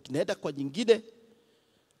 nina break naenda kwa nyingine.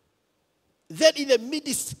 Then in the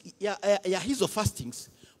midst ya hizo fastings,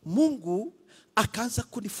 Mungu akaanza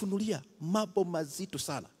kunifunulia mambo mazito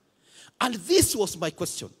sana. And this was my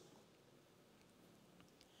question.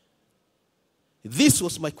 This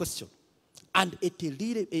was my question. And it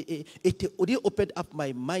really opened up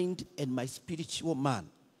my mind and my spiritual man.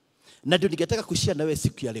 Na ndio ningetaka kushare na wewe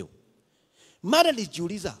siku ya leo. Mara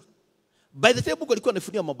nilijiuliza, by the time Mungu alikuwa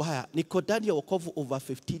anifunulia mambo haya, niko ndani ya wokovu over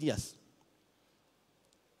 15 years.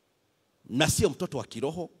 Na sio mtoto wa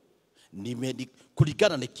kiroho,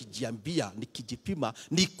 kulingana nikijiambia, nikijipima,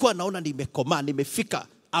 nilikuwa naona nimekomaa, nimefika,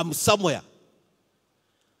 I'm somewhere.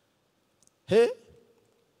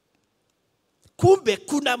 Kumbe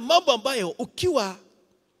kuna mambo ambayo ukiwa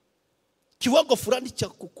kiwango fulani cha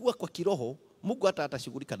kukua kwa kiroho, Mungu hata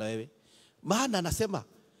atashughulika na wewe. Maana anasema,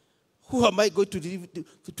 who am I going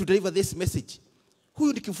to deliver this message?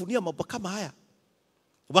 Huyu nikimfunia mambo kama haya,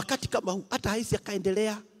 wakati kama huu, hata haisi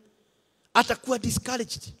akaendelea, atakuwa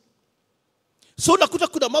discouraged. So unakuta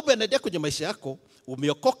kuna mambo yanaendelea kwenye maisha yako,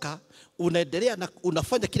 umeokoka, unaendelea na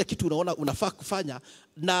unafanya kila kitu unaona unafaa kufanya,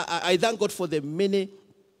 na I thank God for the many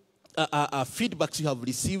feedbacks you have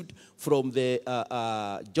received from the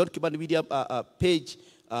John Kimani Media page,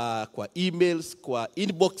 kwa emails, kwa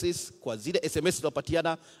inboxes, kwa zile SMS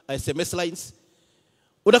tunapatiana, SMS lines.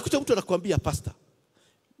 Unakuta mtu anakuambia, pastor,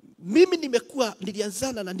 mimi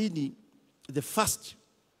nilianzana na nini the first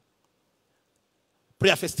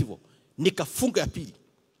prayer festival, nikafunga ya pili,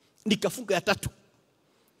 nikafunga ya tatu,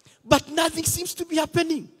 but nothing seems to be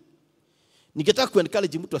happening. Ningetaka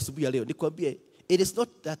kuencourage mtu asubuhi ya leo nikwambie, it is not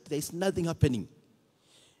that there is nothing happening,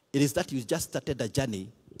 it is that you just started a journey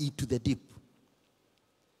into the deep.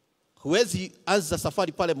 Huwezi anza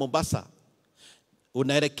safari pale Mombasa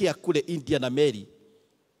unaelekea kule India na Mary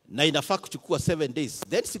na inafaa kuchukua 7 days,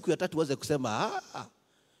 then siku ya tatu uanze kusema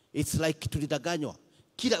it's like tulidanganywa,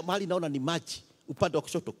 kila mahali naona ni maji, upande wa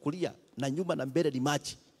kushoto, kulia na nyuma na mbele ni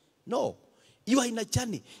maji. No, you are in a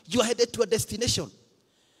journey, you are headed to a destination.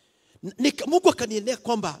 Mungu akanielea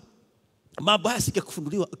kwamba mambo haya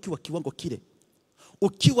singekufunuliwa ukiwa kiwango kile,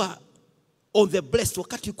 ukiwa on the blessed,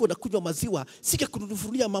 wakati uko unakunywa maziwa,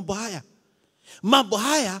 singekufunulia mambo haya. Mambo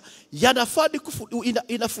haya yanafaa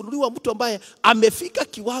inafunuliwa mtu ambaye amefika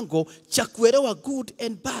kiwango cha kuelewa good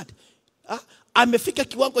and bad. Amefika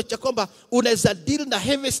kiwango cha kwamba unaweza deal na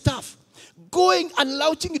heavy stuff. Going and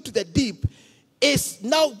launching into the deep is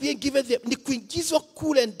now being given ni kuingizwa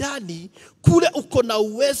kule ndani, kule uko na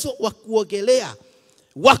uwezo wa kuogelea,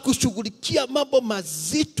 wa kushughulikia mambo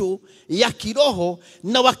mazito ya kiroho,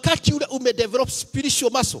 na wakati ule umedevelop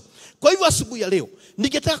spiritual muscle. Kwa hivyo asubuhi ya leo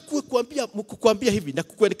ningetaka kukuambia hivi na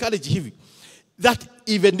kukuencourage hivi, that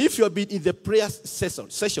even if you have been in the prayer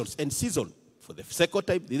sessions and season for the second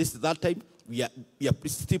time, this is that time, we are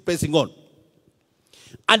still pressing on,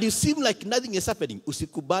 and you seem like nothing is happening,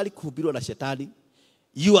 usikubali kuhubiriwa na shetani.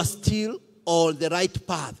 You are still on the right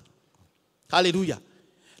path. Hallelujah.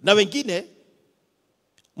 Na wengine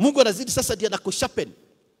Mungu anazidi sasa ndio anakusharpen.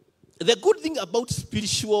 The good thing about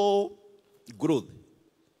spiritual growth,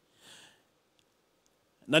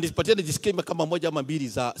 na nisipatiane disclaimer kama moja ama mbili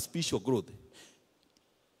za spiritual growth,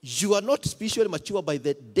 you are not spiritually mature by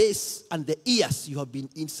the days and the years you have been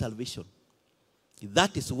in salvation.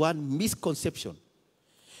 That is one misconception.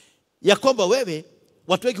 Ya kwamba wewe,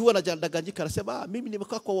 watu wengi huwa wanadanganyika, anasema mimi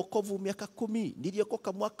nimekaa kwa wokovu miaka 10,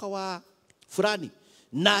 niliokoka mwaka wa fulani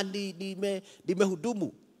na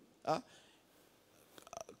nimehudumu,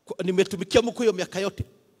 nimetumikia Mungu hiyo miaka yote.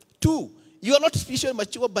 2, you are not spiritually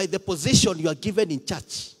mature by the position you are given in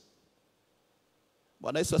church.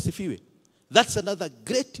 Bwana Yesu asifiwe. That's another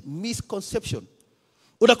great misconception.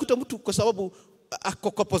 Unakuta mtu kwa sababu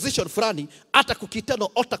kwa position fulani, hata kukitana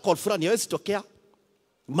altar call fulani hawezi tokea,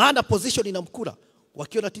 maana position inamkula.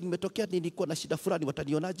 Wakiona ati nimetokea nilikuwa na shida fulani,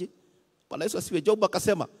 watanionaje? Bwana Yesu asifiwe. Job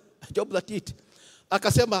akasema, Job that it,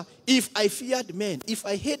 akasema, if I feared men, if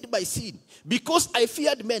I hid my sin, because I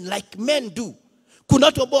feared men like men do. Kuna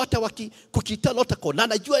watu ambao hata kukitana altar call na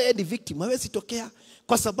anajua yeye ni victim, hawezi tokea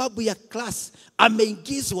kwa sababu ya class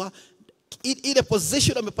ameingizwa, ile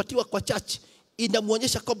position amepatiwa kwa church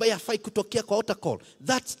inamuonyesha kwamba yeye hafai kutokea kwa altar call.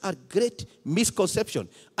 That's a great misconception,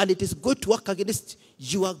 and it is going to work against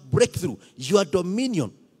your breakthrough, your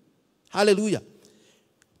dominion. Hallelujah.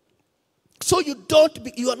 So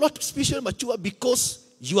you are not spiritually mature because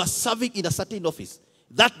you are serving in a certain office.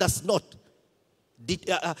 That does not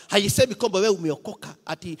haisemi kwamba wewe umeokoka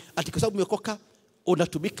ati kwa sababu umeokoka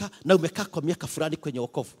unatumika na umekaa kwa miaka fulani kwenye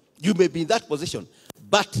wokovu. You may be in that position,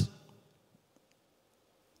 but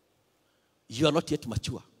you are not yet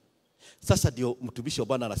mature. Sasa ndio mtumishi wa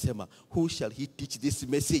Bwana anasema, who shall he teach this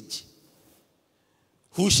message?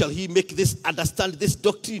 Who shall he make this understand this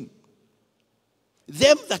doctrine?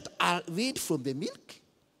 Them that are weaned from the milk.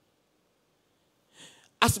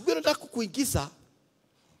 Asubuhi nataka kukuingiza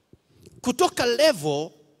kutoka level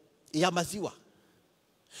ya maziwa.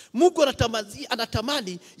 Mungu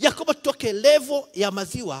anatamani ya kwamba tutoke level ya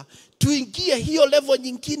maziwa tuingie hiyo level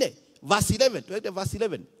nyingine. Verse 11, tuende verse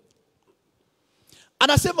 11.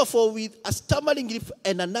 Anasema, for with a stammering lip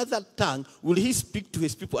and another tongue will he speak to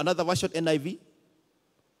his people. Another version, NIV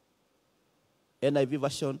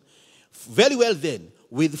version. Very well then,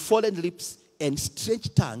 with foreign lips and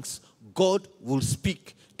strange tongues, God will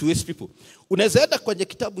speak to his people. Unaweza enda kwenye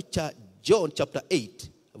kitabu cha John chapter 8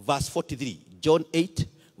 verse 43. John 8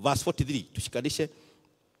 verse 43. Tushikanishe.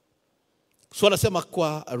 So anasema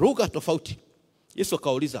kwa lugha tofauti. Yesu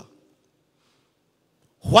akauliza,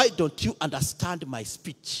 why don't you understand my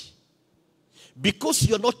speech? Because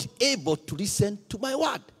you're not able to listen to my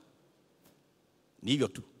word. Ni hivyo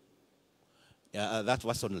tu. That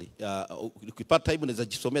was only. Ukipata time unaweza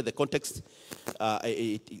jisomea the context.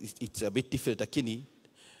 It's a bit different lakini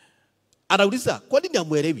anauliza kwa nini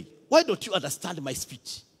hamuelewi? Why don't you understand my speech?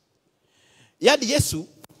 Yaani Yesu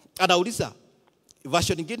anauliza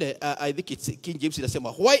version nyingine, I think it's King James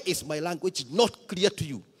inasema, why is my language not clear to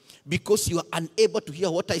you? Because you are unable to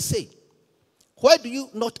hear what I say. Why do you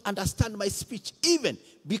not understand my speech? Even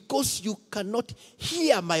because you cannot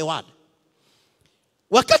hear my word.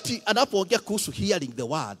 Wakati anapoongea kuhusu hearing the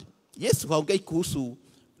word, Yesu haongei kuhusu,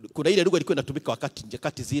 kuna ile lugha ilikuwa inatumika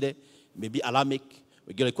wakati zile, maybe Aramaic,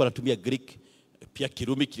 wengine walikuwa wanatumia Greek, pia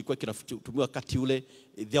Kirumi kilikuwa kinatumiwa wakati ule.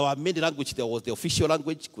 There were many languages. There was the official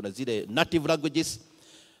language, kuna zile native languages.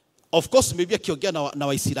 Of course, maybe akiongea na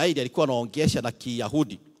Waisraeli alikuwa anaongeesha na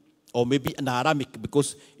Kiyahudi, or maybe na Aramaic,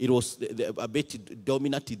 because it was a bit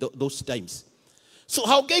dominant those times. So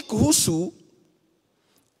haongei kuhusu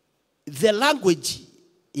the language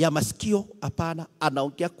ya masikio, hapana,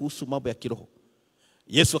 anaongea kuhusu mambo ya kiroho.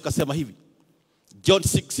 Yesu akasema hivi, John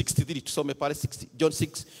 6:63, tusome pale 60, John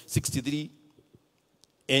 6:63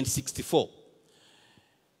 and 64.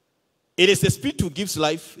 It is the spirit who gives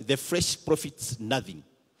life, the flesh profits nothing.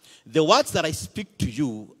 The words that I speak to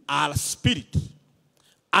you are spirit,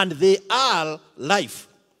 and they are life.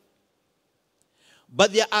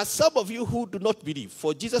 But there are some of you who do not believe.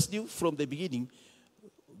 For Jesus knew from the beginning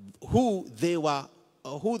who they were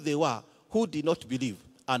who did not believe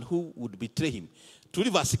and who would betray him. To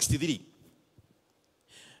verse 63.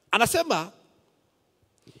 Anasema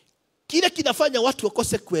kile kinafanya watu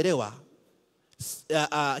wakose kuelewa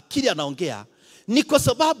kile anaongea ni kwa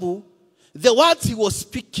sababu the words he was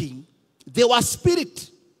speaking, they were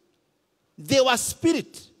spirit. They were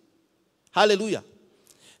spirit. Hallelujah.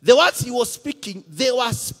 The words he was speaking, they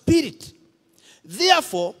were spirit.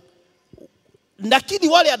 Therefore, lakini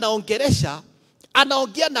wale anaongelesha,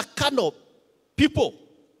 anaongea na carnal people.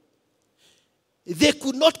 They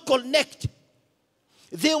could not connect.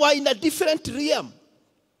 They were in a different realm.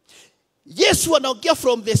 Yesu anaongea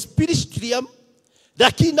from the spirit realm,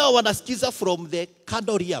 lakini nao wanasikiza from the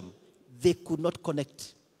carnal realm. They could not connect.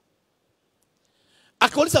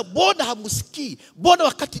 Akauliza, mbona hamusikii? Mbona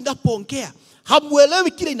wakati ninapoongea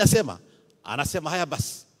hamuelewi kile inasema? Anasema haya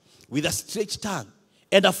basi, with a strange tongue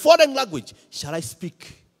and a foreign language shall I speak.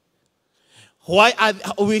 Why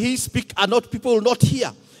will he speak and not people will not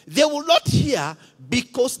hear? They will not hear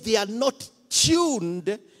because they are not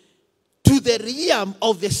tuned to the realm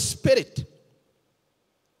of the spirit.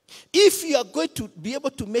 If you are going to be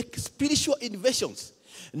able to make spiritual innovations,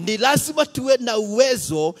 ni lazima tuwe na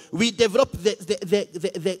uwezo, we develop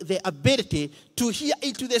the ability to hear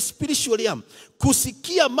into the spiritual realm.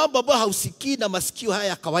 Kusikia mambo ambayo hausikii na masikio haya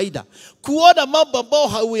ya kawaida. Kuona mambo ambayo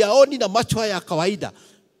hauyaoni na macho haya ya kawaida.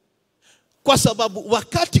 Kwa sababu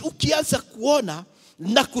wakati ukianza kuona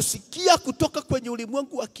na kusikia kutoka kwenye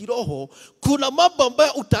ulimwengu wa kiroho, kuna mambo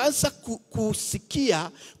ambayo utaanza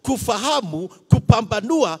kusikia, kufahamu,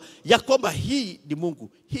 kupambanua ya kwamba hii ni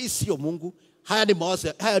Mungu, hii sio Mungu.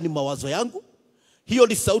 Haya ni mawazo yangu. Hiyo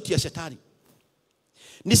ni sauti ya shetani.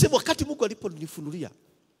 Nisema wakati Mungu aliponifunulia,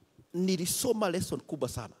 nilisoma lesson kubwa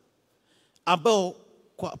sana, ambao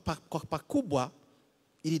kwa pakubwa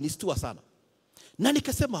ilinistua sana. Na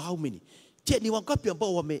nikasema how many? Je, ni wangapi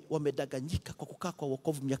ambao wamedanganyika kwa kukaa kwa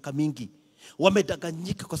wokovu miaka mingi?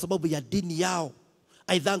 Wamedanganyika kwa sababu ya dini yao.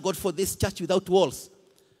 I thank God for this church without walls.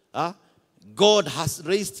 God has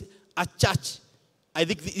raised a church. I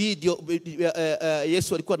think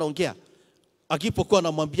Yesu alikuwa anaongea akipokuwa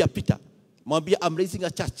anamwambia Peter, mwambia I'm raising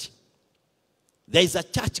a church. There is a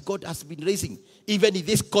church God has been raising even in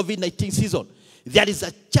this COVID-19 season. There is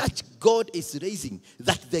a church God is raising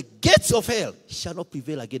that the gates of hell shall not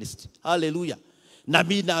prevail against. Hallelujah. Na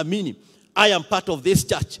mimi naamini I am part of this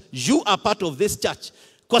church. You are part of this church.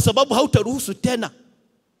 Kwa sababu hautaruhusu tena.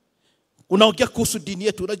 Unaongea kuhusu dini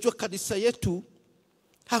yetu. Unajua kanisa yetu,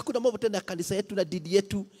 hakuna mambo tena ya kanisa yetu na dini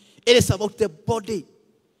yetu. It is about the body.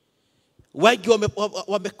 Wengi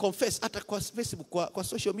wame-confess hata kwa Facebook, kwa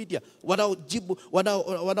social media,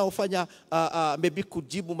 wanaofanya maybe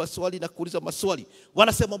kujibu maswali na kuuliza maswali.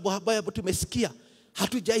 Wanasema mambo haya tumesikia,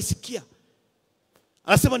 hatujaisikia.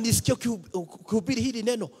 Anasema nisikia kuhubiri hili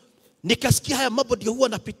neno, nikasikia haya mambo ndio huwa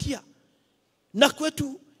napitia. Na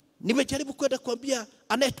kwetu nimejaribu kwenda kuambia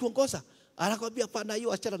anayetuongoza, anakuambia hapana,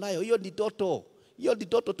 hiyo achana nayo, hiyo ni ndoto. Hiyo ni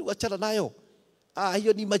ndoto tu, achana nayo.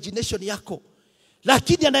 Hiyo ni imagination yako.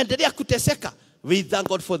 Lakini anaendelea kuteseka. We thank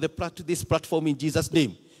God for this platform in Jesus'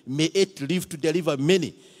 name. May it live to deliver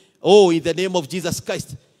many. Oh, in the name of Jesus Christ.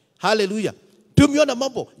 Hallelujah. Tumeona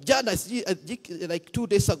mambo. Jana, like 2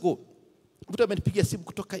 days ago, mtu amenipigia simu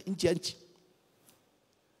kutoka nje ya nchi.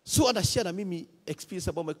 So anashare na mimi experience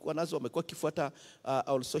ambayo amekuwa nazo, amekuwa kifuata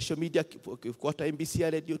on social media, kifuata MBC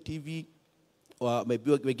radio, TV,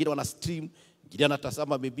 maybe wengine wana stream, wengine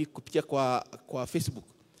anatazama maybe kupitia kwa Facebook.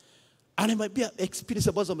 Ananiambia experience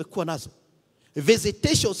ambazo amekuwa nazo.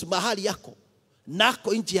 Visitations mahali yako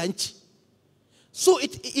nako nje ya nchi. So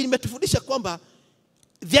imetufundisha kwamba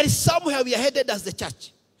there is somewhere we are headed as the church.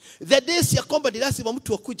 The days ya kwamba ni lazima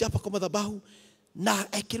mtu akuja hapa kwa madhabahu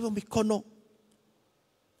na akiriwa mikono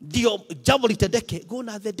ndio jambo litendeke. Go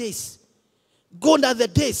na the days. Go na the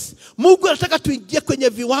days. Mungu anataka tuingie kwenye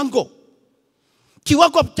viwango.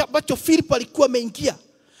 Kiwango ambacho Philip alikuwa ameingia,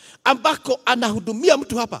 ambako anahudumia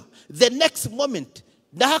mtu hapa the next moment,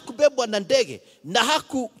 na hakubebwa na ndege, na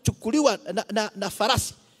hakuchukuliwa na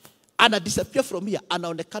farasi, ana disappear from here,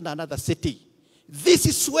 anaonekana another city. This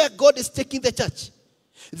is where God is taking the church.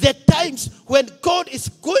 The times when God is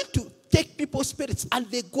going to take people's spirits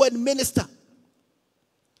and they go and minister.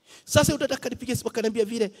 Sasa utataka nipige simu akaniambia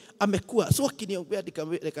vile amekuwa. So akiniombea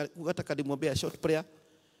nikataka nimwombea short prayer.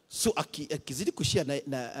 So akizidi kushare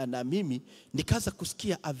na mimi nikaanza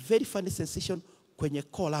kusikia a very funny sensation kwenye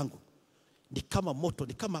koo langu. Ni kama moto,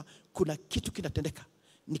 ni kama kuna kitu kinatendeka.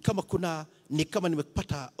 Ni kama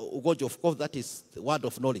nimepata ugonjwa, of course that is the word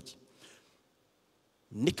of knowledge.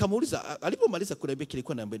 Nikamuuliza, alipomaliza kuniambia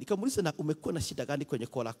kilikuwa naambia, nikamuuliza, na umekuwa na shida gani kwenye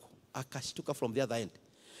koo lako? Akashtuka from the other end.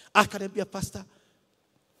 Akaniambia, pastor,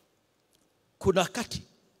 kuna wakati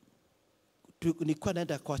nilikuwa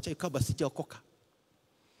naenda kwa chai kabla sijaokoka,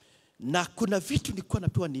 na kuna vitu nilikuwa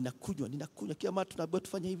napewa ninakunywa kila mara tunaambiwa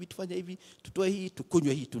tufanye hivi, tutoe hii,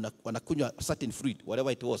 tukunywe hii, wanakunywa certain fruit,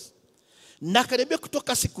 whatever it was. Na akaniambia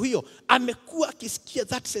kutoka siku hiyo amekuwa akisikia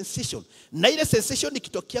that sensation, na ile sensation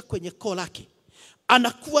ikitokea kwenye koo lake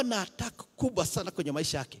anakuwa na attack kubwa sana kwenye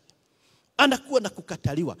maisha yake. Anakuwa na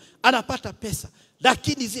kukataliwa, anapata pesa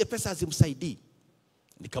lakini zile pesa hazimsaidii.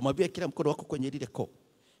 Nikamwambia kila mkono wako kwenye lile koo.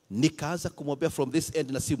 Nikaanza kumwambia from this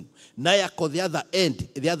end na simu, naye ako the other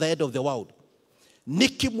end of the world.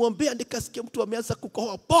 Nikimwambia nikasikia mtu ameanza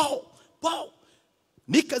kukohoa, pow.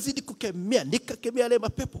 Nikazidi kukemea, nikakemea ile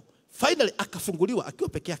mapepo. Finally akafunguliwa akiwa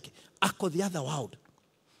peke yake, ako the other world.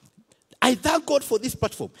 I thank God for this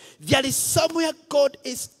platform. There is somewhere God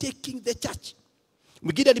is taking the church.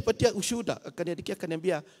 Mwingine alipatia ushuhuda,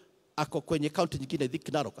 akaniambia ako kwenye county nyingine, Thick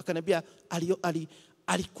Narok. Akaniambia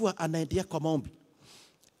alikuwa anaendelea kwa maombi.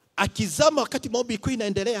 Akizama wakati maombi ilikuwa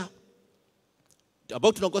inaendelea,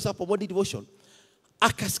 about tunaongoza hapo morning devotion,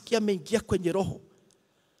 akasikia ameingia kwenye roho.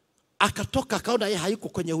 Akatoka akaona yeye hayuko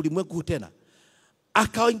kwenye ulimwengu tena.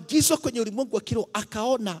 Akaingizwa kwenye ulimwengu wa kiroho,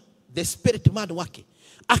 akaona the spirit man wake.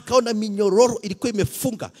 Akaona minyororo ilikuwa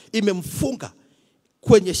imemfunga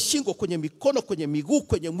kwenye shingo, kwenye mikono, kwenye miguu,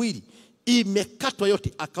 kwenye mwili, imekatwa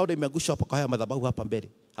yote. Akaona imeangushwa hapa kwa haya madhabahu hapa mbele.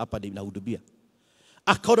 Hapa ninahudumia.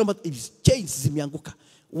 Akaona chains zimeanguka.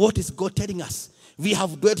 What is God telling us? We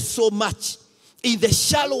have dwelt so much in the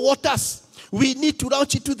shallow waters. We need to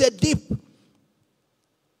launch into the deep.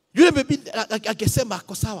 Yule bibi akisema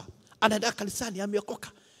ako sawa, anaenda kanisani,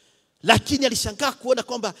 ameokoka, lakini alishangaa kuona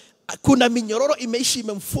kwamba kuna minyororo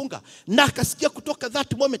imemfunga, na akasikia kutoka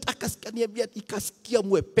that moment, ikasikia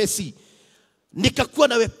mwepesi. Nikakuwa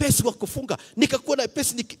na wepesi wa kufunga, nikakuwa na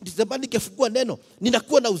wepesi zamani nikifungua neno,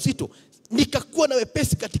 ninakuwa na uzito, nikakuwa na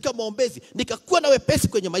wepesi katika maombezi, nikakuwa na wepesi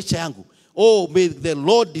kwenye maisha yangu. Oh, may the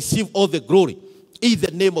Lord receive all the glory in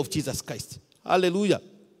the name of Jesus Christ. Hallelujah.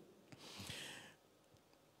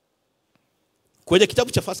 Kwenye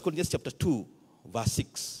kitabu cha 1 Corinthians chapter 2 verse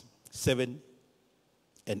 6, 7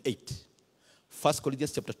 and 8. 1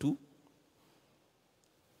 Corinthians chapter 2,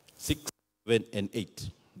 6, 7 and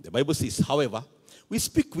 8. The Bible says, however, we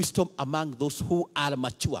speak wisdom among those who are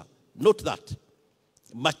mature. Note that.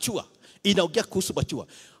 Mature. Inaongea kuhusu mature.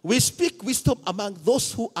 We speak wisdom among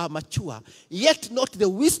those who are mature, yet not the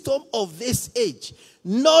wisdom of this age,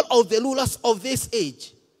 nor of the rulers of this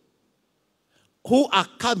age, who are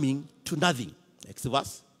coming to nothing. Next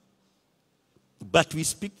verse. But we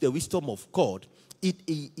speak the wisdom of God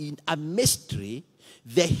in a mystery,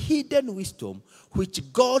 the hidden wisdom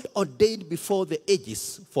which God ordained before the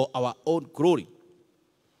ages for our own glory,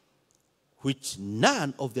 which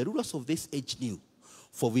none of the rulers of this age knew.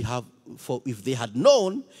 For if they had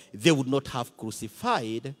known, they would not have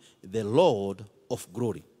crucified the Lord of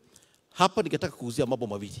glory. Hapa ningetaka kuuzia mambo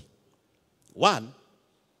mawili. One,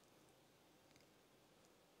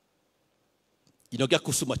 inaongea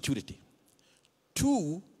kuhusu maturity.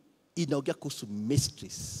 Two, inaongea kuhusu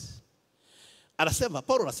mysteries.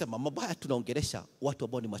 Paulo anasema mambo haya tunaongelesha watu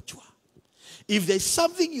ambao ni mature. If there is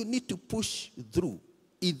something you need to push through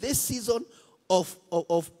in this season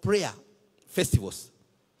of prayer festivals,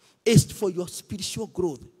 is for your spiritual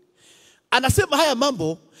growth. Anasema haya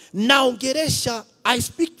mambo naongeresha, I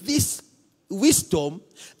speak this wisdom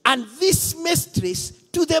and this mysteries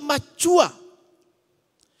to the mature.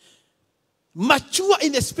 Mature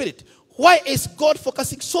in the spirit. Why is God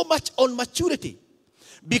focusing so much on maturity?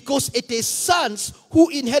 Because it is sons who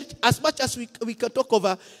inherit, as much as we can talk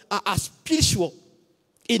over spiritual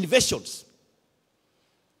invasions.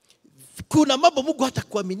 Kuna mambo Mungu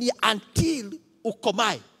hatakuaminia until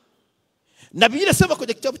ukomae. Na Biblia inasema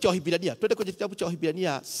kwenye kitabu cha Wahibrania, twende kwenye kitabu cha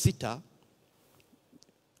Wahibrania 6.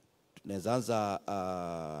 Tunaweza anza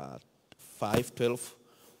 5:12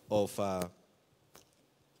 of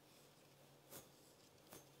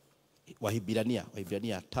Wahibrania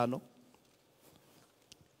 5.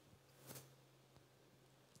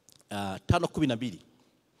 5:12.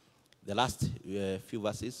 The last few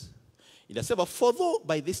verses. Inasema, for though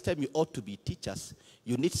by this time you ought to be teachers,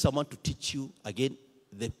 you need someone to teach you again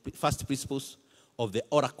the first principles of the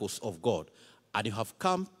oracles of God. And you have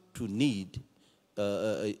come to need,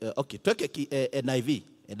 okay, NIV.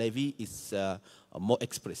 NIV is more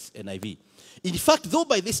express, NIV. In fact, though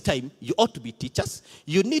by this time you ought to be teachers,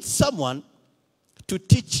 you need someone to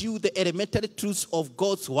teach you the elementary truths of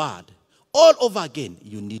God's word. All over again,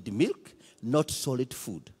 you need milk, not solid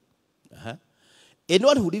food.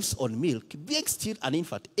 Anyone who lives on milk, being still an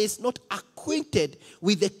infant, is not acquainted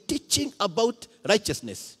with the teaching about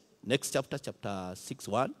righteousness. Next chapter, chapter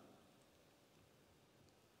 6:1.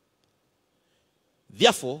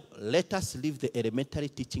 Therefore, let us leave the elementary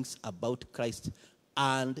teachings about Christ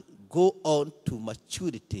and go on to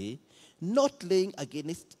maturity, not laying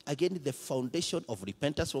against the foundation of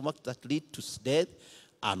repentance from acts that lead to death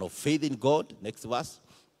and of faith in God. Next verse.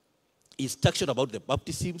 Instruction about the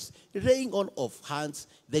baptisms, laying on of hands,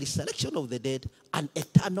 the resurrection of the dead, and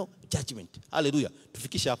eternal judgment. Hallelujah.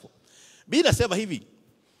 Tufikisha hapo. Biblia inasema hivi,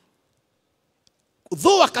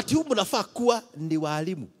 though wakati huu mnafaa kuwa ni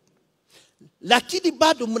walimu, lakini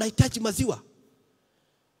bado mnahitaji maziwa.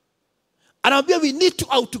 Anawaambia we need to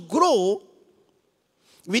outgrow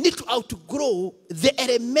the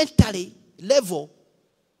elementary level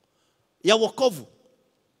ya wokovu.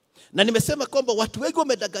 Na nimesema kwamba watu wengi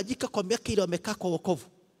wamedanganyika kwa miaka ile wamekaa kwa wokovu.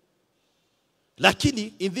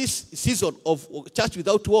 Lakini in this season of church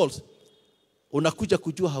without walls, unakuja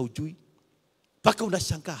kujua haujui. Paka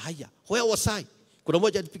unashangaa, haya, where was I? Kuna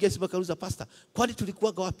mmoja alipiga simu akauliza, pastor, kwani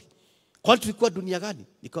tulikuwa wapi? Kwani tulikuwa dunia gani?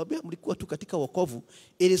 Nikamwambia mlikuwa tu katika wokovu.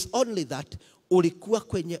 It is only that ulikuwa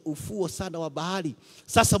kwenye ufuo sana wa bahari.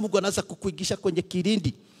 Sasa Mungu anaanza kukuingisha kwenye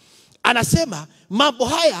kilindi. Anasema mambo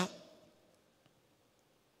haya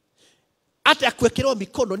hata ya kuwekelewa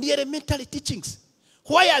mikono ni elementary teachings.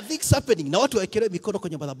 Why are things happening? Na watu wawekelewa mikono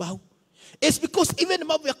kwenye madhabahu. It's because even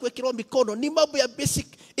mambo ya kuwekelewa mikono ni mambo ya basic.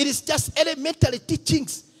 It is just elementary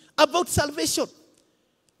teachings about salvation.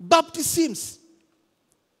 Baptisms.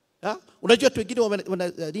 Unajua watu wengine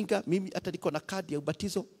wanaringa, mimi hata niko na kadi ya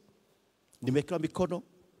ubatizo. Nimewekelewa mikono.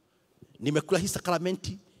 Nimekula hii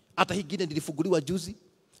sakramenti. Hata hii ingine nilifunguliwa juzi.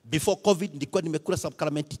 Before COVID nilikuwa nimekula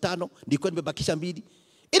sakramenti 5, nilikuwa nimebakisha 2.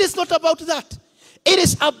 It is not about that. It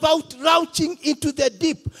is about launching into the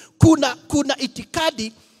deep. Kuna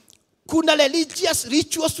itikadi, kuna religious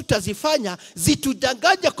rituals tutazifanya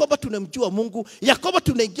zitudanganya kwamba tunamjua Mungu, ya kwamba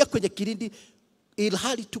tunaingia kwenye kilindi,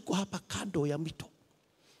 ilhali tuko hapa kando ya mito.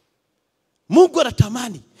 Mungu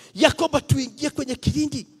anatamani ya kwamba tuingie kwenye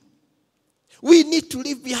kilindi. We need to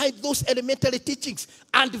leave behind those elementary teachings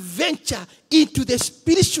and venture into the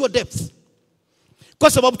spiritual depths.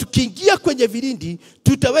 Kwa sababu tukiingia kwenye vilindi,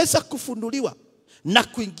 tutaweza kufunuliwa na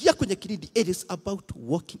kuingia kwenye kilindi. It is about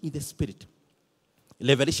walking in the spirit.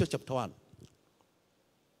 Revelation chapter 1,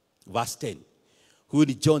 verse 10. Huyu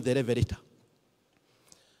ni John the Revelator.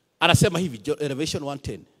 Anasema hivi, Revelation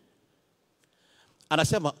 1:10.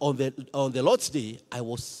 Anasema, on the Lord's day, I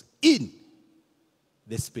was in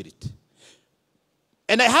the spirit.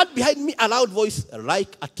 And I heard behind me a loud voice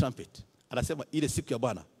like a trumpet. Anasema ile siku ya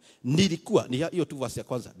Bwana nilikuwa, ni hiyo tu verse ya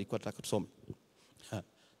kwanza nilikuwa nataka tusome.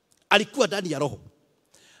 Alikuwa ndani ya roho.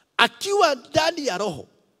 Akiwa ndani ya roho.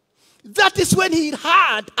 That is when he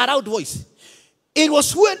heard a loud voice. It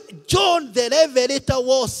was when John the Revelator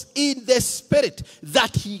was in the spirit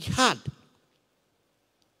that he heard.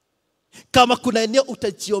 Kama kuna eneo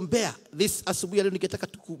utajiombea this asubuhi ya leo, ningetaka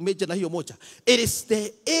tukumeja na hiyo moja. It is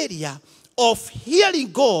the area of hearing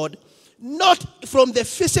God, not from the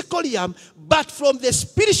physical realm, but from the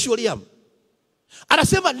spiritual realm.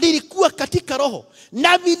 Anasema nilikuwa katika roho,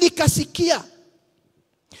 nami nikasikia.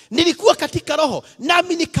 Nilikuwa katika roho,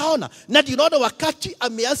 nami nikaona. Na ninaona wakati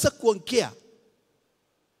ameanza kuongea,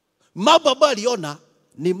 mambo ambayo aliona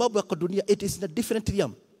ni mambo ya dunia. It is in a different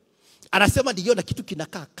realm. Anasema niliona kitu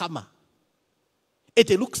kinakaa kama It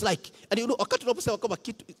looks like, and you know, wakati unaposema kwamba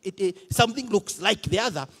kitu something looks like the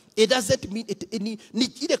other, it doesn't mean ni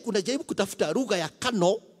ile kuna jaribu kutafuta lugha ya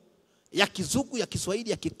kano ya Kizungu, ya Kiswahili,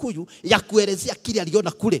 ya Kikuyu ya kuelezea kile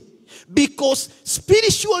aliona kule, because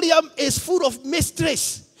spiritual realm is full of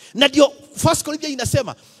mysteries. Na ndio 1 Corinthians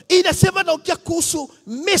inasema naongea kuhusu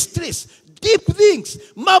mysteries, deep things,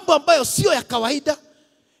 mambo ambayo sio ya kawaida.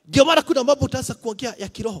 Ndio maana kuna mambo utaanza kuongea ya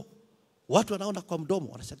kiroho, watu wanaona kwa mdomo,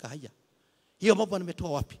 wanashangaa haya, hiyo mambo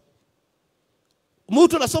nimetoa wapi?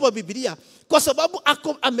 Mtu anasoma Biblia kwa sababu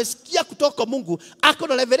amesikia kutoka kwa Mungu, ako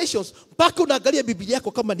na revelations, mpaka unaangalia Biblia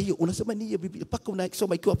yako kama ni hiyo, unasema ni hiyo Biblia, mpaka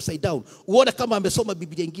unasoma ikiwa upside down, uone kama amesoma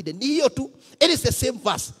Biblia nyingine. Ni hiyo tu, it is the same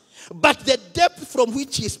verse, but the depth from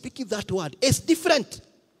which he is speaking that word is different.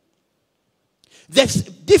 There's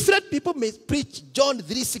different people may preach John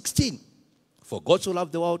 3:16, for God so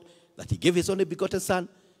loved the world that he gave his only begotten son,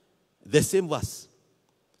 the same verse.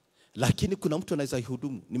 Lakini kuna mtu anaweza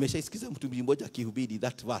ihudumu. Nimeshaisikiza mtu mmoja akihubiri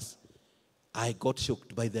that verse. I got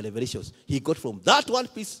shocked by the revelations he got from that one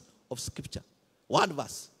piece of scripture. One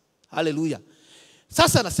verse. Hallelujah.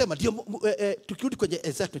 Sasa anasema ndio tukirudi kwenye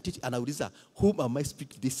Isaiah 20 anauliza, whom am I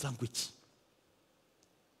speaking this language?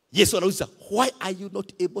 Yesu anauliza, why are you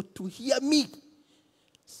not able to hear me?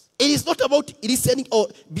 It is not about listening or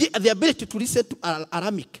the ability to listen to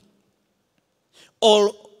Aramaic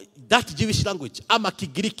or that Jewish language, ama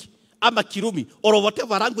Kigiriki, ama Kirumi, or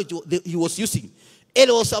whatever language he was using. It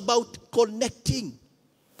was about connecting,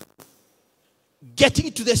 getting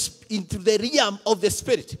into the realm of the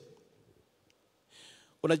spirit.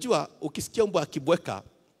 Unajua, ukisikia mbwa akibweka,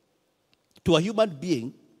 to a human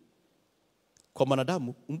being, kwa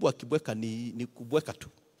mwanadamu, mbwa akibweka ni kubweka tu.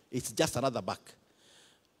 It's just another bark.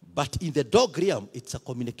 But in the dog realm, it's a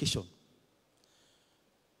communication.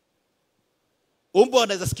 Mbwa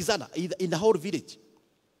wanaweza sikizana in the whole village.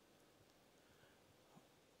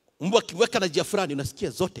 Mbwa akibweka na njia fulani, unasikia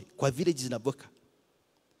zote kwa village zinabweka,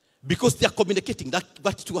 because they are communicating.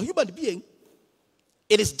 But to a human being,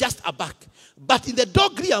 it is just a bark. But in the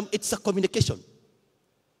dog realm, it's a communication.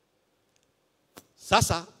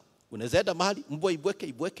 Sasa unaweza enda mahali mbwa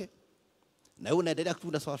ibweke, na wewe unaendelea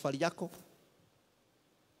tu na safari yako.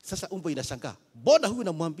 Sasa mbwa inashangaa, mbona huyu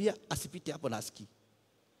namwambia asipite hapo na asikii?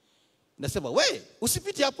 Nasema, we,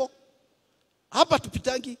 usipite hapo. Hapa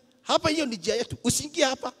tupitangi. Hapa hiyo ni njia yetu. Usiingie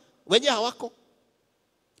hapa. Wenyewe hawako.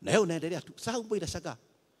 Na wewe unaendelea tu. Sasa mbwa inashangaa.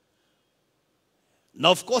 Na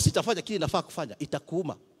of course itafanya kile inafaa kufanya.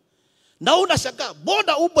 Itakuuma. Na unashangaa,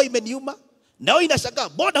 mbona mbwa imeniuma? Na wewe inashangaa,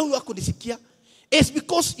 mbona huyu hakunisikia? It's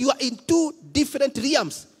because you are in two different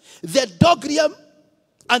realms. The dog realm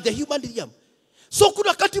and the human realm. So kuna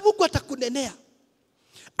wakati Mungu atakunenea,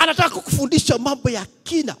 anataka kukufundisha mambo ya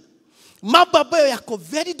kina, mambo ambayo yako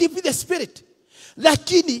very deep in the spirit,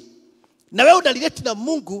 lakini na wewe unalilete na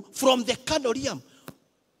Mungu from the carnal realm,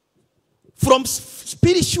 from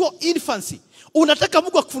spiritual infancy. Unataka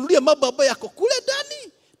Mungu akufunulie mambo ambayo yako kule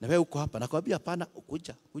ndani, na wewe uko hapa. Nakwambia hapana,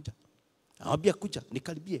 kuja. Anamwambia kuja,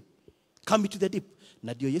 nikaribie. Come to the deep.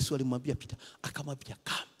 Na ndio Yesu alimwambia Peter, akamwambia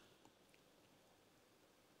come.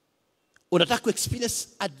 Unataka experience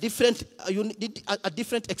a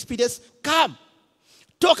different experience? Come.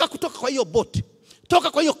 Kutoka kwa hiyo boat.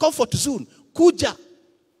 Toka kwa hiyo comfort zone. Kuja.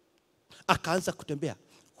 Akaanza kutembea.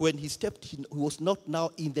 When he stepped, he was not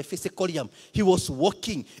now in the physical realm. He was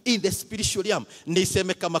walking in the spiritual realm.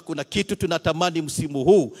 Niseme kama kuna kitu tunatamani msimu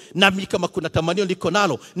huu, na mimi kama kuna tamanio liko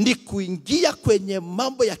nalo, ni kuingia kwenye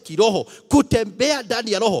mambo ya kiroho, kutembea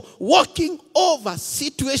ndani ya roho, walking over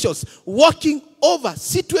situations.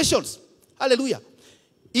 Hallelujah.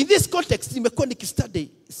 In this context, nimekuwa nikistudy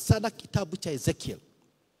sana kitabu cha Ezekiel.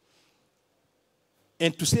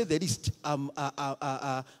 And to say the least,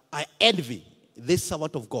 I envy this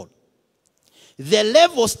servant of God. The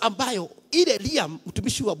levels ambayo ile Liam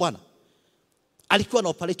mtumishi wa Bwana alikuwa na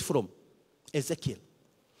operate from Ezekiel,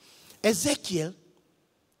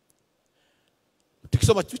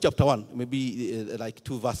 tukisoma chapter 1, maybe like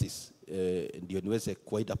 2 verses, ndio niweze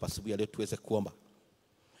kuaida asubuhi leo tuweze kuomba.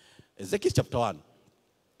 Ezekiel chapter 1,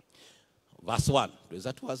 verse 1. Is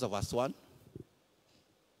that was verse 1?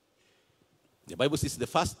 The Bible says, the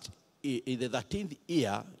first in the 13th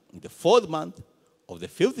year, in the 4th month of the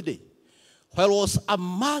 5th day, while I was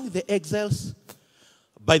among the exiles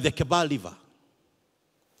by the Kebal River,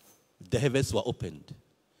 the heavens were opened,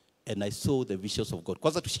 and I saw the visions of God.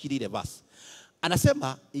 Kwanza tushikilie ile verse.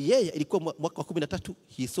 Anasema yeye ilikuwa mwaka wa 13,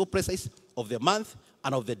 he is so precise of the month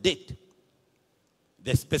and of the date,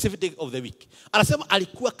 the specific day of the week. Anasema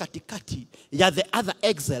alikuwa katikati ya the other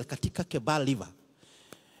exile katika Kebal River,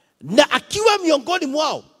 na akiwa miongoni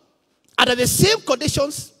mwao under the same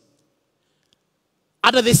conditions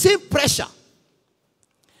under the same pressure,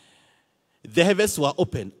 the heavens were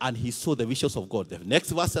open and he saw the visions of God. The next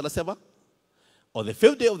verse, anasema, on the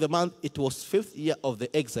 5th day of the month, it was 5th year of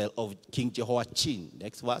the exile of King Jehoiachin.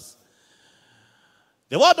 Next verse.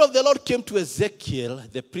 The word of the Lord came to Ezekiel,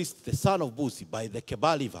 the priest, the son of Buzi, by the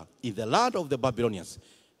Kebar River, in the land of the Babylonians.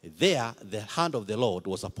 There, the hand of the Lord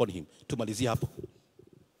was upon him. Tumalizia hapo.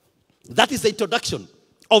 That is the introduction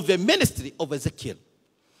of the ministry of Ezekiel.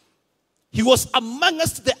 He was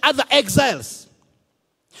amongst the other exiles,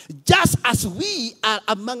 just as we are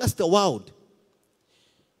amongst the world.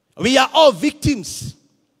 We are all victims.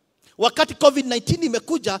 Wakati COVID-19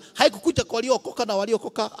 imekuja, haikukuja kwa waliokoka na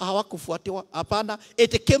waliokoka hawakufuatiwa. Hapana,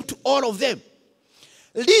 it came to all of them.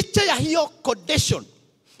 Licha ya hiyo condition,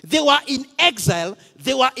 they were in exile,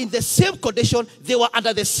 they were in the same condition, they were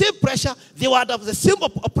under the same pressure, they were under the same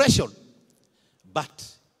oppression.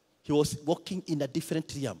 But he was walking in a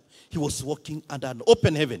different realm. He was walking under an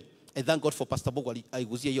open heaven. And thank God for Pastor Bogo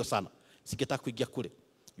aliguzia hiyo sana. Sikitaka kuingia kule.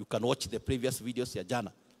 You can watch the previous videos ya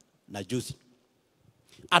jana na juzi.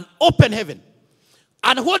 An open heaven.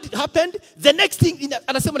 And what happened? The next thing,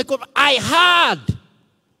 anasema, I heard.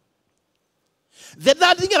 The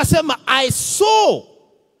third thing, anasema, I saw.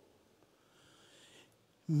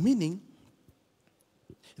 Meaning,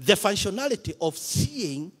 the functionality of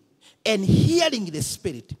seeing and hearing the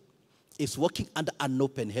Spirit is working under an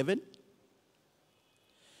open heaven.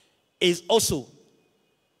 Is also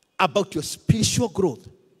about your spiritual growth.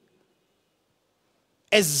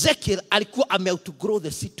 Ezekiel alikuwa to grow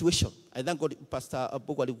the situation. I thank God Pastor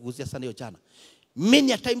Bogo aliguzia sana hiyo jana.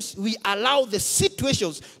 Many times we allow the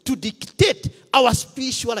situations to dictate our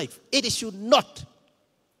spiritual life. It should not.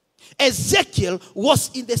 Ezekiel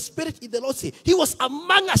was in the Spirit in the Lord. He was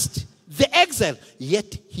amongst the exile,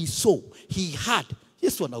 yet he saw, he heard.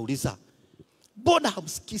 Yesu anauliza, mbona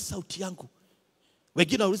hamsikii sauti yangu?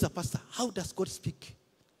 Wengine wanauliza, Pastor, how does God speak?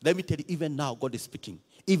 Let me tell you, even now God is speaking.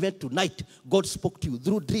 Even tonight, God spoke to you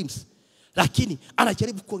through dreams. Lakini,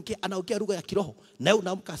 anajaribu kuongea, anaongea lugha ya kiroho. Na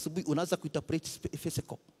unaamka asubuhi, unaanza kuinterpret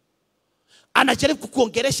physical. Anajaribu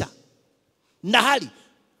kukuongelesha. Na hali,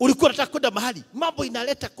 ulikuwa unataka kwenda mahali, mambo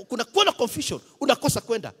inaleta, kuna confusion, unakosa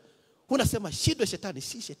kwenda. Unasema, shida shetani,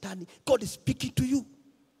 si shetani. God is speaking to you.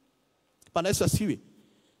 Bwana Yesu asifiwe.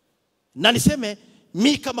 Na niseme,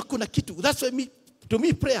 mi kama kuna kitu, that's why to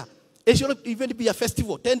me prayer, it should not even be a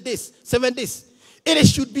festival, 10 days, 7 days. It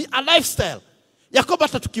should be a lifestyle. Yakoba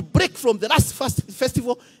hata break from the last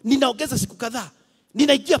festival, ninaongeza siku kadhaa.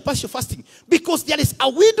 Ninaingia partial fasting. Because there is a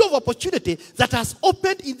window of opportunity that has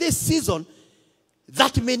opened in this season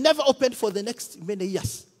that may never open for the next many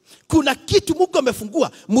years. Kuna kitu Mungu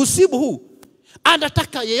amefungua msimu huu.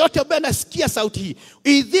 Anataka yeyote ambaye anasikia sauti hii.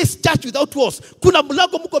 In this church without walls, kuna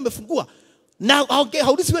mlango Mungu amefungua. Now,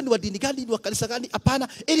 haulizi wewe ni wa dini gani, ni wa kanisa gani? Hapana,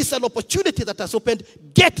 it is an opportunity that has opened.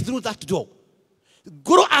 Get through that door.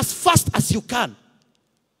 Grow as fast as you can.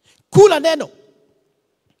 Kula neno.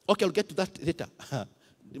 Okay, I'll get to that later.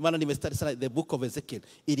 Maana nimestadi sana the book of Ezekiel.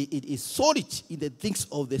 It is so rich in the things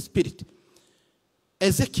of the Spirit.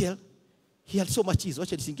 Ezekiel, he had so much ease.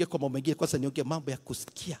 Wacha nisingie kwa mambo mengine, kwanza niongee mambo ya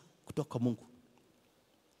kusikia kutoka kwa Mungu.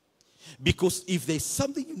 Because if there is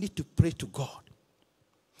something you need to pray to God,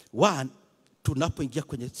 one, tunapoingia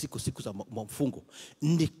kwenye siku za mfungo,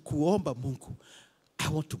 ni kuomba Mungu, I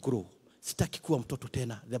want to grow. Sitaki kuwa mtoto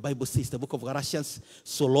tena. The Bible says, the book of Galatians,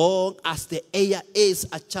 so long as the heir is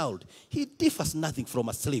a child, he differs nothing from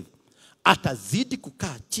a slave. Atazidi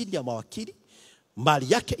kukaa chini ya mawakili,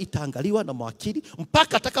 mali yake itaangaliwa na mawakili,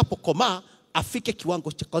 mpaka atakapokomaa afike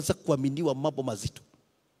kiwango cha kwanza kuaminiwa mambo mazito.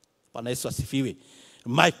 Bwana Yesu asifiwe.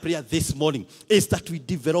 My prayer this morning is that we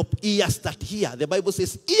develop ears that hear. The Bible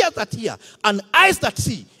says, ears that hear and eyes that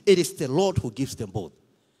see. It is the Lord who gives them both.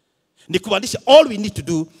 Nikumaanisha, all we need to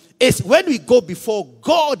do is when we go before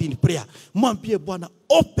God in prayer, mwambie Bwana,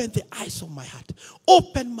 open the eyes of my heart.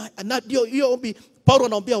 Open my, na hiyo ombi Paulo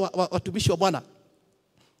anaombia watumishi wa Bwana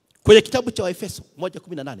kwenye kitabu cha Waefeso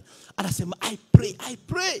 1:18. Anasema, I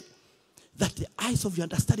pray that the eyes of your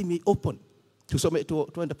understanding may open. Tusome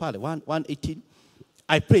tuende pale 1:18.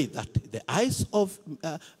 I pray that the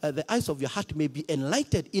eyes of your heart may be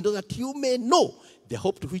enlightened, in order that you may know the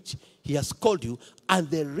hope to which he has called you, and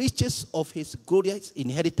the riches of his glorious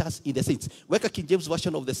inheritance in the saints. Weka King James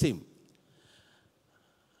version of the same.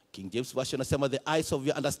 King James version asema, the eyes of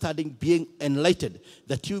your understanding being enlightened,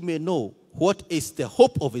 that you may know what is the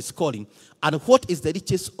hope of his calling, and what is the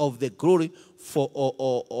riches of the glory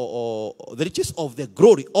the riches of the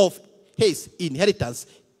glory of his inheritance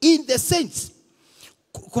in the saints.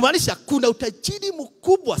 Kumaanisha kuna utajiri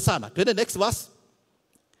mkubwa sana. Twende next verse.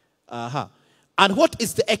 And what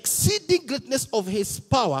is the exceeding greatness of his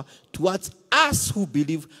power towards us who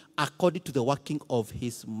believe according to the working of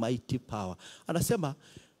his mighty power. Anasema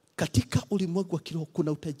katika ulimwengu wa kiroho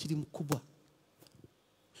kuna utajiri mkubwa.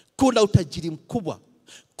 Kuna utajiri mkubwa.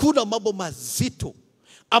 Kuna mambo mazito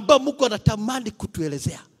ambayo Mungu anatamani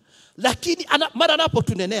kutuelezea. Lakini mara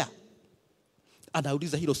anapotunenea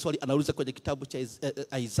anauliza hilo swali, anauliza kwenye kitabu cha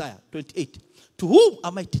Isaiah 28. To whom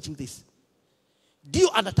am I teaching this? Ndio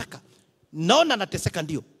anataka. Naona anateseka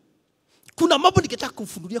ndio. Kuna mambo ningetaka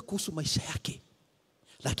kumfunulia kuhusu maisha yake.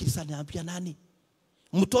 Lakini sasa niambia nani?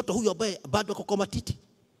 Mtoto huyu ambaye bado ako kwa matiti.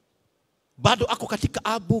 Bado ako katika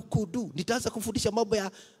Abu Kudu. Nitaanza kumfundisha mambo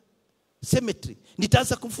ya symmetry.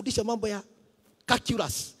 Nitaanza kumfundisha mambo ya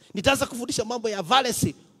calculus. Nitaanza kumfundisha mambo ya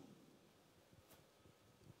valence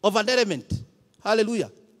of an element. Hallelujah.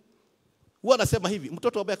 Huwa anasema hivi,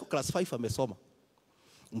 mtoto ambaye ako class 5 amesoma.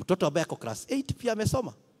 Mtoto ambaye ako class 8 pia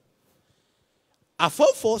amesoma. A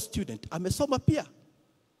form 4 student amesoma pia.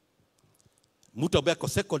 Mtu ambaye ako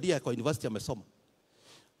second year kwa university amesoma.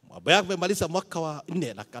 Ambaye amemaliza mwaka wa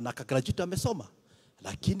 4 na graduate amesoma.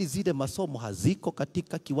 Lakini zile masomo haziko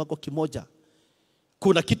katika kiwango kimoja.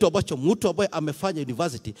 Kuna kitu ambacho mtu ambaye amefanya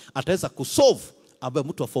university ataweza kusolve ambaye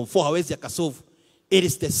mtu wa form 4 hawezi akasolve. It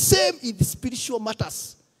is the same in the spiritual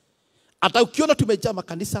matters. Hata ukiona tumejaa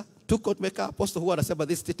makanisa, tuko tumeka, apostle huwa anasema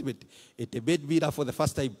this statement, it made me laugh for the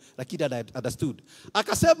first time, lakini I understood.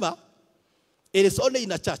 Akasema it is only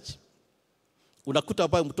in a church. Unakuta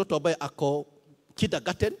ambaye mtoto ambaye ako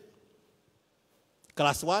kindergarten,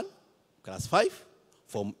 class 1, class 5,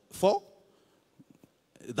 form 4,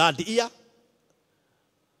 third year,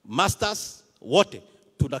 masters, wote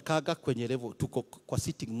tunakaga kwenye level, tuko kwa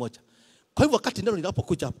sitting moja. Kwa hivyo wakati neno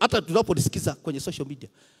linapokuja, hata tunapolisikiza kwenye social media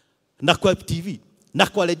na kwa TV na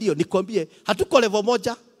kwa radio, nikwambie hatuko level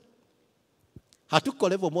moja. Hatuko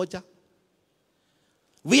level moja.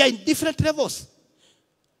 We are in different levels.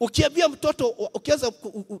 Ukiambia mtoto, ukianza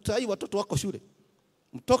utai watoto wako shule,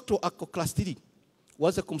 mtoto ako class 3,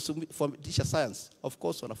 uanze kumfundisha science. Of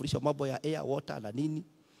course wanafundisha mambo ya air, water na nini.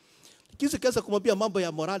 Kiasi kianza kumwambia mambo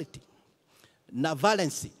ya morality na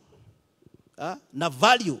valence, na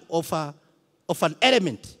value of an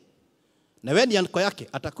element. Na wewe ni anko yake,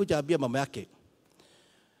 atakuja ambia mama yake.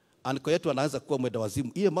 Anko yetu anaanza kuwa mwenda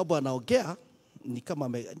wazimu. Ile mambo anaongea ni kama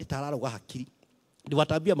ni tarara wa akili. Ndio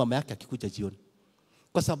wataambia mama yake akikuja jioni.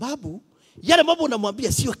 Kwa sababu yale mambo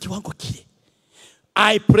unamwambia sio kiwango kile.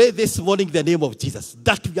 I pray this morning in the name of Jesus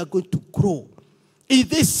that we are going to grow. In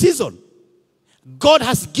this season, God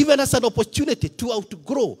has given us an opportunity to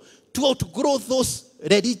outgrow those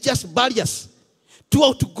religious barriers. To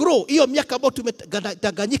outgrow hiyo miaka ambayo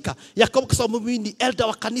tumetanganyika ya kwa sababu mimi ni elder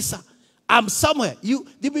wa kanisa. I'm somewhere.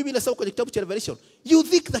 Mimi nasema kwenye kitabu cha Revelation, you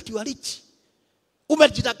think that you are rich.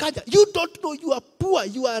 Umejidanganya. You don't know you are poor,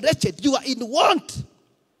 you are wretched, you are in want.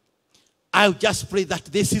 I'll just pray that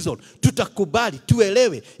this season tutakubali,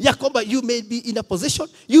 tuelewe ya kwamba you may be in a position,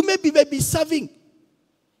 you may be serving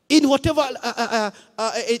in whatever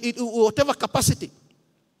capacity.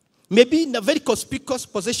 Maybe in a very conspicuous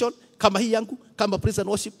position kama hii yangu, kama praise and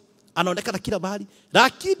worship, anaonekana kila mahali.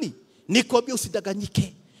 Lakini nikwambia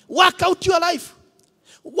usidanganyike. Work out your life.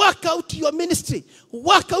 Work out your ministry.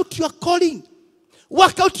 Work out your calling.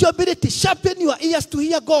 Work out your ability. Sharpen your ears to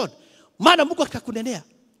hear God. Maana Mungu atakunenea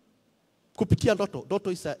kupitia ndoto.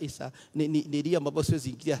 Ndoto ni ria mambo siwezi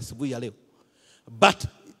ingilia asubuhi ya leo. But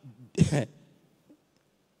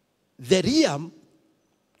the realm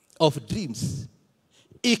of dreams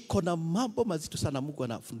iko na mambo mazito sana Mungu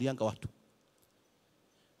anafundianga watu.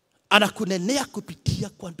 Anakunenea kupitia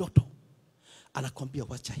kwa ndoto. Anakwambia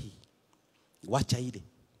wacha hii. Wacha ile.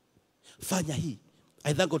 Fanya hii.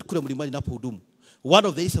 I thank God kule mlimani napohudumu. One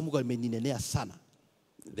of the things Mungu ameninenea sana.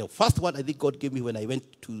 The first one I think God gave me when I went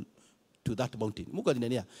to that mountain. Mungu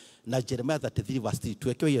alinenea na Jeremiah 33 verse 3.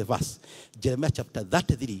 Tuwekewe hiyo verse. Jeremiah chapter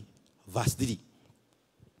 33 verse 3.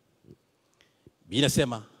 Biblia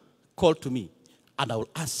inasema, call to me and I will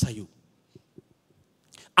answer you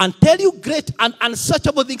and tell you great and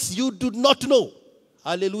unsearchable things you do not know.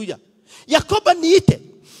 Hallelujah. Yakoba niite,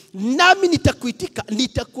 nami nitakuitika,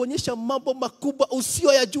 nitakuonyesha mambo makubwa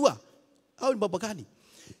usiyoyajua. Au ni mambo gani?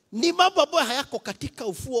 Ni mambo ambayo hayako katika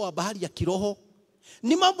ufuo wa bahari ya kiroho.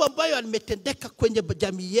 Ni mambo ambayo yametendeka kwenye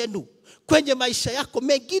jamii yenu, kwenye maisha yako,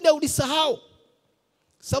 mengine ulisahau.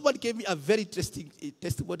 Someone gave me a very interesting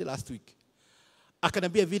testimony last week.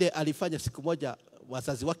 Akaniambia vile alifanya siku moja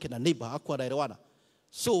wazazi wake na neighbor hakuwa wanaelewana.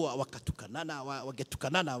 So wakatukanana,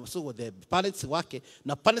 wagetukanana, so the parents wake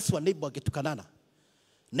na parents wa neighbor wagetukanana.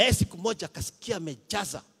 Na siku moja akasikia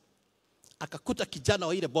amejaza. Akakuta kijana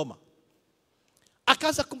wa ile boma.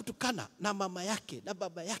 akaanza kumtukana na mama yake na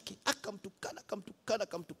baba yake,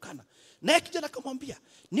 akamtukana. Na yeye kijana akamwambia,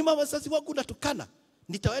 ni mama wazazi wangu natukana,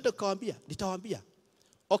 nitawaambia.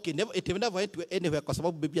 Okay, it never went anywhere kwa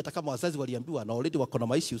sababu bibi hata kama wazazi waliambiwa na already wako na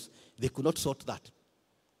my issues, they could not sort that.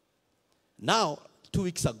 Now 2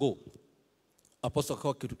 weeks ago, Apostle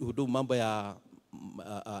hudu mambo ya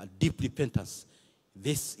deep repentance.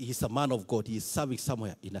 This is a man of God. He is serving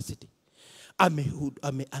somewhere in a city.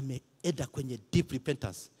 Ameenda kwenye deep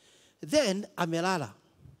repentance. Then amelala.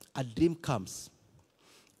 A dream comes.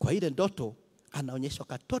 Kwa ile ndoto anaonyeshwa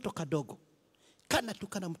katoto kadogo. Kana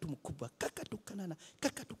tukana mtu mkubwa.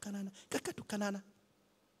 Kakatukanana.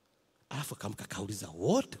 Alafu akamka kauliza,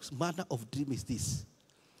 what manner of dream is this?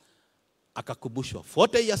 Akakumbushwa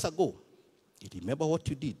 40 years ago. You remember what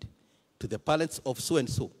you did to the parents of so and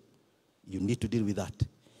so. You need to deal with that.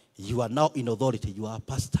 You are now in authority. You are a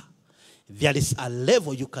pastor. There is a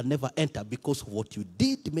level you can never enter because of what you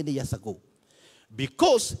did many years ago.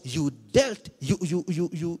 Because you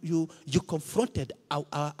confronted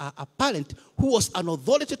a parent who was an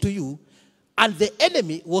authority to you, and the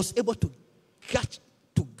enemy was able to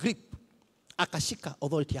grip akashika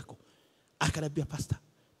authority yako. Akanambia, pastor,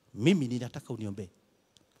 mimi ninataka uniombe,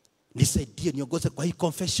 nisaidie niongoze kwa hii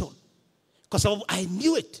confession, kwa sababu I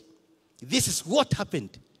knew it. This is what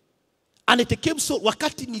happened. And it came so,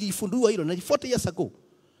 wakati nilifundua hilo, 40 years ago,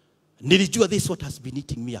 nilijua this is what has been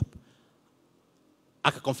eating me up.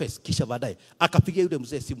 Akaconfess, kisha baadaye akapigia yule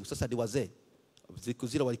mzee simu. Sasa ni wazee, siku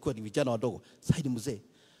zile walikuwa ni vijana wadogo, sasa ni mzee.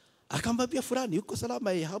 Akamwambia, fulani yuko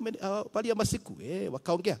salama, how many bali ya masiku,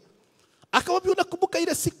 wakaongea. Akamwambia, unakumbuka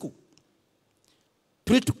ile siku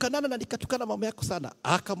tulitukanana na nikatukana mama yako sana?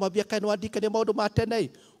 Akamwambia, kainiandika ni maodo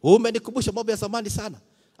matene, umenikumbusha mambo ya zamani sana.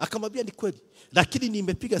 Akamwambia, ni kweli, lakini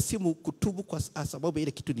nimepiga simu kutubu kwa sababu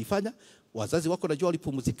ile kitu nilifanya. Wazazi wako najua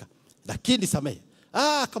walipumzika, lakini nisamehe.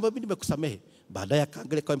 Akamwambia, nimekusamehe. Baadaye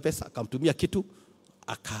akaangalia kwa M-Pesa, akamtumia kitu,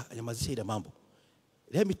 akanyamazisha ile mambo.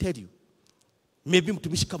 Let me tell you, maybe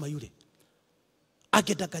mtumishi kama yule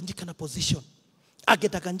agedanganyika na position,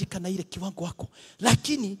 agedanganyika na ile kiwango wako,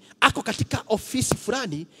 lakini ako katika ofisi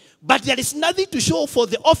fulani, but there is nothing to show for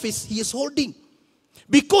the office he is holding.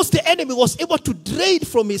 Because the enemy was able to drain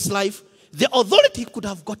from his life the authority he could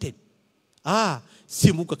have gotten.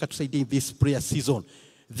 Si Mungu akatusaidia in this prayer season,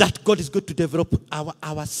 that God is going to develop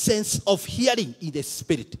our sense of hearing in the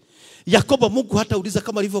spirit. Yakoba Mungu hata uliza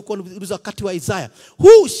kama alivyokuwa uliza wakati wa Isaiah,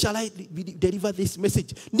 who shall I deliver this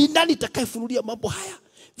message? Ni nani atakayefunulia mambo haya?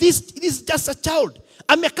 This is just a child.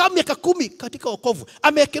 Amekaa miaka 10 katika wokovu,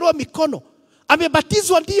 amewekelewa mikono,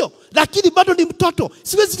 amebatizwa ndio, lakini bado ni mtoto.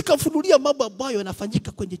 Siwezi nikamfunulia mambo ambayo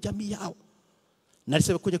yanafanyika kwenye jamii yao. Na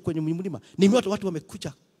nisema kwenye mlima, nimeona watu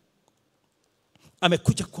wamekuja,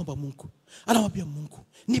 amekuja kuomba Mungu. Anamwambia Mungu,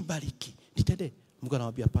 nibariki, nitende. Mungu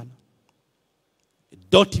anamwambia hapana.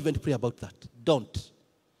 Don't even pray about that. Don't.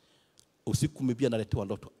 Usiku mbia analetewa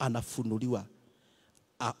ndoto, anafunuliwa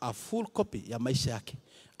a full copy ya maisha yake.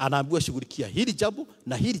 Anaambiwa shughulikia hili jambo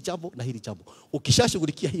na hili jambo na hili jambo.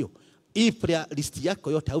 Ukishashughulikia hiyo, hii prayer list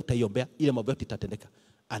yako yote hautaiombea, ile mambo yote itatendeka.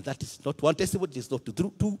 And that is not one testimony, it is not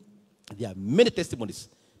two. There are many testimonies.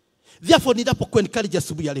 Therefore, ninapokuwa encourage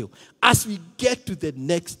asubuhi ya leo, as we get to the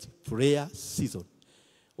next prayer season,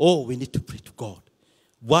 we need to pray to God.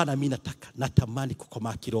 Bwana, mimi natamani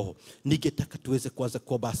kukomaa kiroho. Ningetaka tuweze kuanza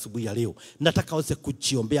kuomba asubuhi ya leo. Nataka uweze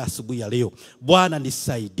kujiombea asubuhi ya leo. Bwana,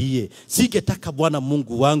 nisaidie. Singetaka Bwana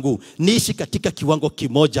Mungu wangu niishi katika kiwango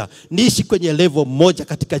kimoja, niishi kwenye level moja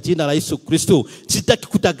katika jina la Yesu Kristo. Sitaki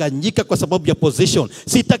kutaganyika kwa sababu ya position.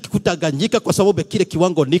 Sitaki kutaganyika kwa sababu ya kile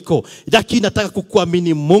kiwango niko. Lakini nataka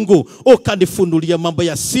kukuamini Mungu, ukanifunulia mambo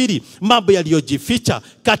ya siri, mambo yaliyojificha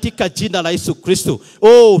katika jina la Yesu Kristo.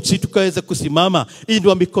 Situkaweze kusimama.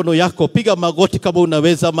 Inua mikono yako, piga magoti kama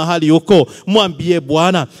unaweza mahali huko. Mwambie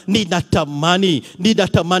Bwana,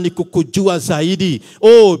 ninatamani kukujua zaidi.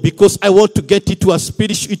 Because I want to get into a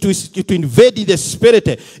spirit, to invade in the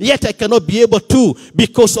spirit. Yet I cannot be able to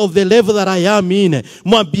because of the level that I am in.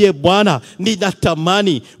 Mwambie Bwana,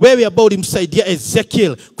 ninatamani. Wewe ambao ulimsaidia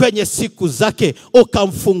Ezekiel kwenye siku zake,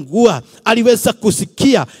 ukamfungua, aliweza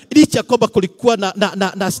kusikia licha kwamba kulikuwa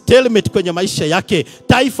na stalemate kwenye maisha yake.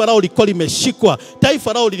 Taifa lao lilikuwa limeshikwa,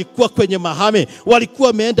 taifa lao lilikuwa kwenye mahame, walikuwa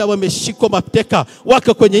wameenda wameshikwa mateka,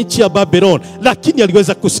 wako kwenye nchi ya Babylon, lakini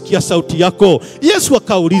aliweza kusikia sauti yako. Yesu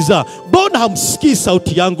akauliza, mbona hamsikii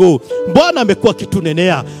sauti yangu? Bwana amekuwa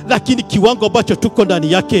kitunenea, lakini kiwango ambacho tuko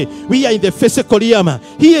ndani yake, we are in the physical realm,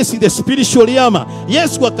 he is in the spiritual realm.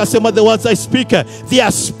 Yesu akasema, the words I speak, they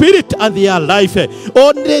are spirit and they are life.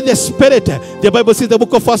 Only the spirit. The Bible says in the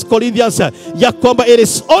book of 1 Corinthians, ya kwamba it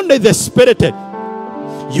is only the spirit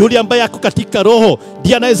Yule ambaye ako katika roho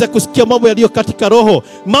ndiye anaweza kusikia mambo yaliyo katika roho.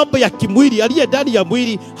 Mambo ya kimwili, aliye ndani ya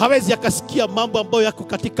mwili hawezi akasikia mambo ambayo yako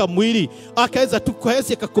katika mwili. Akaweza tu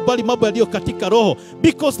kuhisi akakubali mambo yaliyo katika roho,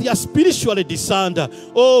 because they are spiritually discerned.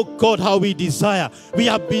 Oh God, how we desire. We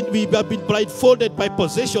have been blindfolded by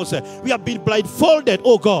possessions. We have been blindfolded,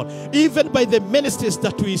 oh God, even by the ministries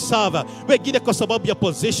that we serve. Wengine kwa sababu ya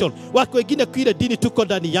possession, wako wengine kwa ile dini tuko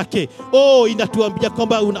ndani yake. Oh, inatuambia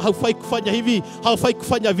kwamba haufai kufanya hivi, haufai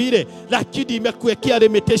kufanya vile, lakini imekuwekea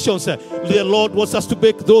limitations. The Lord wants us to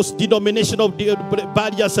break those denominational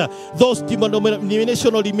barriers, those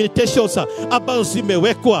denominational limitations ambazo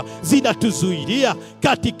zimewekwa zinatuzuilia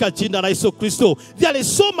katika jina la Yesu Kristo. There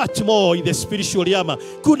is so much more in the spiritual realm.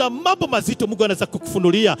 Kuna mambo mazito Mungu anaweza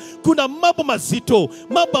kukufunulia. Kuna mambo mazito,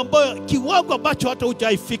 mambo ambayo kiwango ambacho hata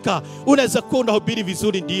hujaifika. Unaweza kuwa unahubiri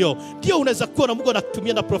vizuri, ndio unaweza kuwa na Mungu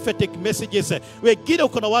anakutumia na prophetic messages. Wengine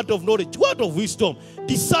uko na word of knowledge, word of wisdom,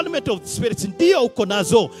 discernment of spirits, ndio uko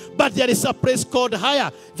nazo. But there is a place called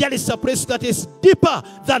higher. There is a place that is deeper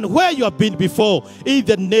than where you have been before. In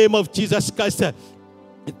the name of Jesus Christ,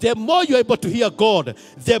 the more you are able to hear God,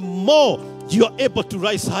 the more you are able to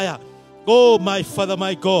rise higher. Oh, my Father,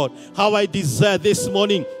 my God, how I desire this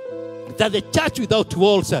morning that the church without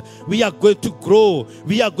walls, we are going to grow.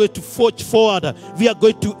 We are going to forge forward. We are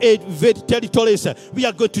going to invade territories. We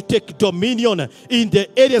are going to take dominion in the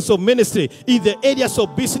areas of ministry, in the areas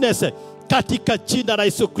of business. Katika jina la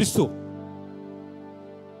Yesu Kristo.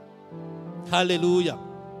 Hallelujah.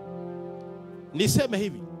 Niseme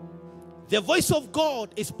hivi. The voice of God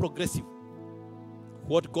is progressive.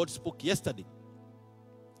 What God spoke yesterday,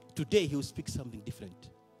 today he will speak something different.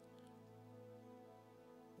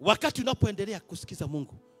 Wakati unapoendelea kusikiza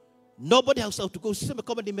Mungu, nobody has to go. Usiseme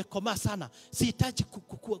kama nimekomaa sana, sihitaji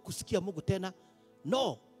kusikia Mungu tena.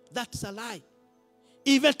 No, that's a lie.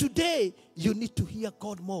 Even today, you need to hear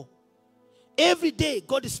God more. Every day,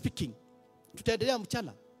 God is speaking. Tutaendelea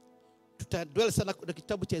mchana. Tutadwell sana na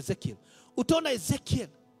kitabu cha Ezekiel. Utaona Ezekiel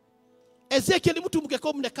ni mtu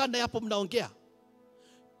mngekuwa mnakaa naye hapo mnaongea.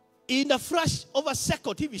 In a flash of a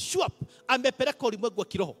second hivi shwap amepeleka ulimwengu wa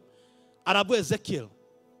kiroho. Anabu Ezekiel,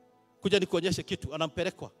 kuja nikuonyeshe kitu,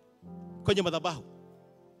 anampelekwa kwenye madhabahu.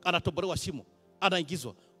 Anatobolewa shimo,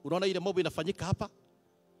 anaingizwa. Unaona ile mambo inafanyika hapa?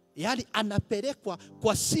 Yaani anapelekwa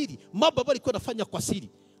kwa siri. Mambo ambayo alikuwa anafanya kwa siri.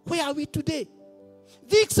 Where are we today?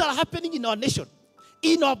 Things are happening in our nation,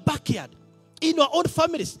 in our backyard, in our own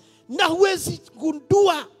families. Na huwezi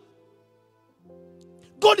gundua.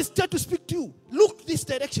 God is trying to speak to you. Look this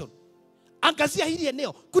direction. Angazia hili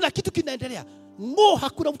eneo. Kuna kitu kinaendelea. No,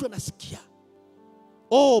 hakuna mtu anasikia.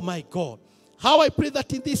 Oh my God. How I pray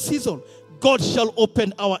that in this season, God shall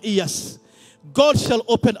open our ears. God shall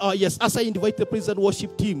open our ears. As I invite the praise and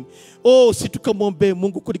worship team. Oh, si tukamwombe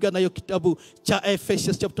Mungu kulingana na hiyo kitabu cha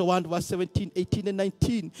Ephesians chapter 1 verse 17, 18 and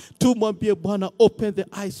 19. Tumwambie Bwana, open the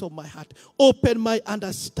eyes of my heart. Open my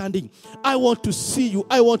understanding. I want to see you.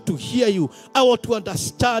 I want to hear you. I want to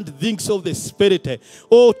understand things of the Spirit.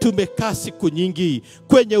 Oh, tumekaa siku nyingi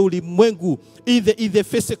kwenye ulimwengu in the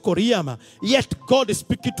physical realm. Yet God is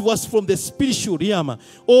speaking to us from the spiritual realm.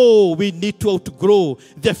 Oh, we need to outgrow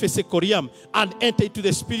the physical realm and enter into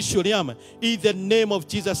the spiritual realm in the name of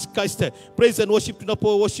Jesus Christ. Praise and worship.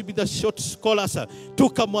 Tunapo worship in the short scholars,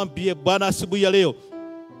 tukamwambie Bwana asubuhi ya leo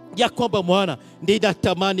ya kwamba Bwana,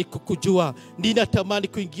 ninatamani kukujua, ninatamani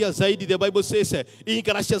kuingia zaidi. The Bible says in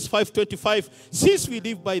Galatians 5:25, since we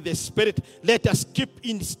live by the Spirit, let us keep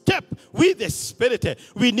in step with the Spirit.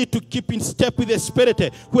 We need to keep in step with the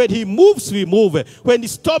Spirit. When he moves, we move. When he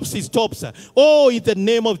stops, he stops. Oh, in the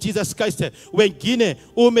name of Jesus Christ. Wengine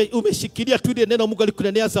umeshikilia tu ile neno Mungu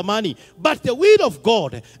alikunenea zamani, but the will of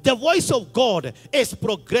God, the voice of God is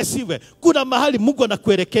progressive. Kuna mahali Mungu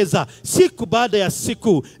anakuelekeza siku baada ya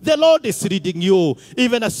siku. The Lord is leading you,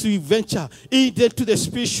 even as we venture into the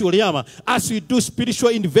spiritual realm, as we do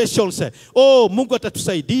spiritual invasions. Oh, Mungu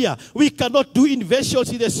atatusaidia. We cannot do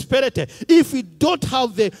invasions in the Spirit if we don't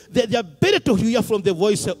have the ability to hear from the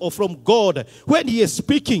voice or from God. When he is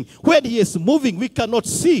speaking, when he is moving, we cannot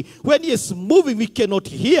see. When he is moving, we cannot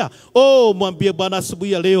hear. Oh, mwambie Bwana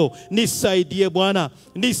asubuhi ya leo, nisaidie Bwana,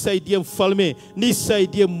 nisaidie Mfalme,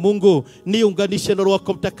 nisaidie Mungu, niunganishe na Roho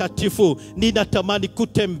wako Mtakatifu. Ninatamani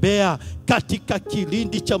kutembea katika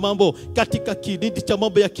kilindi cha mambo, katika kilindi cha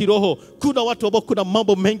mambo ya kiroho. Kuna watu ambao kuna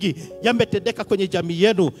mambo mengi yametendeka kwenye jamii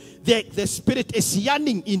yenu. The Spirit is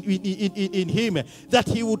yearning in him that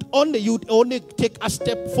he would only take a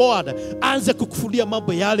step forward. Anze kukufulia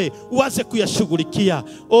mambo yale, uanze kuyashughulikia.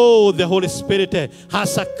 Oh, the Holy Spirit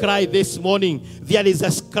has a cry this morning. There is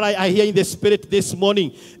a cry I hear in the Spirit this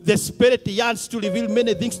morning. The Spirit yearns to reveal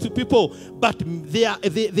many things to people, but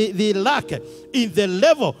they lack in the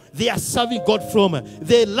level they are serving God from.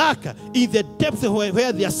 They lack in the depth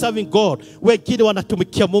where they are serving God. Wengine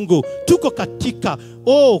wanatumikia Mungu. Tuko katika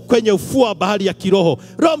kwenye ufuo wa bahari ya kiroho.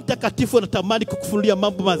 Roho Mtakatifu anatamani kukufunulia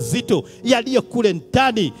mambo mazito yaliyo kule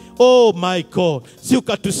ndani. Oh my God, si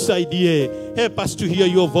ukatusaidie. Help us to hear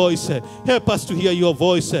your voice. Help us to hear your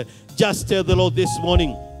voice. Just tell the Lord this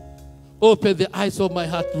morning, open the eyes of my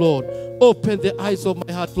heart, Lord. Open the eyes of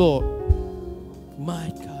my heart, Lord. My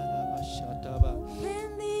God.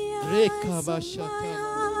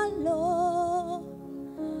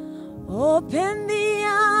 Open the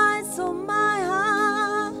eyes of my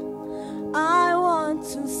heart. I want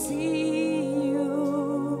to see you.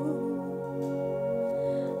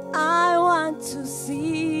 I want to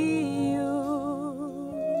see you.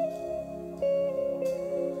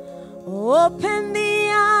 Open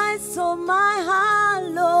the eyes of my heart,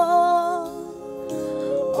 Lord.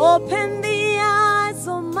 Open the eyes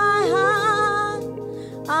of my heart.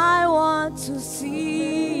 I want to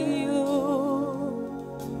see you.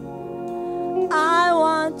 I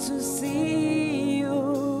want to see you.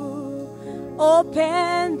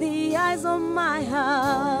 Open the eyes of my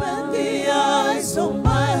heart. Open the eyes of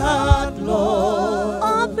my heart, Lord.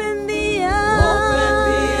 Open the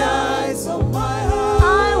eyes of my heart.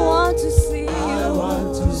 I want to see you. I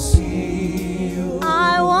want to see you.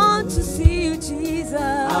 I want to see you, Jesus.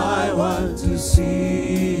 I want to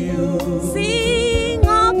see you. Sing,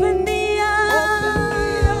 open the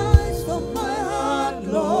eyes of my heart,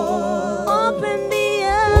 Lord. Open the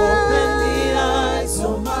eyes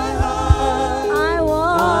of my heart. I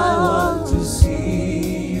want to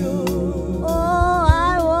see you. Oh,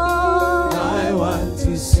 I want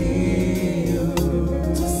to see you.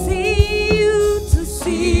 to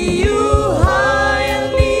see you high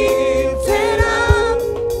and lifted up,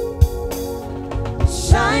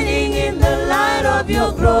 shining in the light of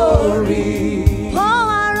your glory.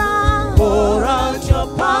 Pour out your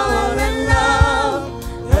power and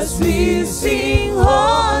love as we sing,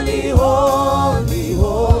 holy, holy,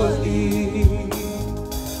 holy,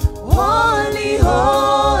 holy,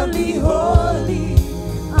 holy, holy.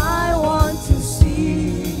 I want to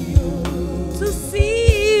see you, to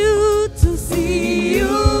see you, to see you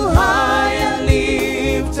high and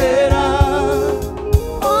lifted up,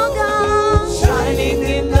 oh God, shining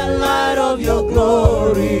in the light of your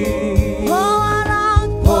glory.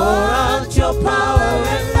 Pour out your power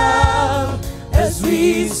and love as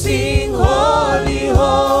we sing, holy,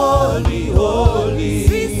 holy, holy.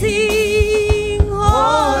 We sing,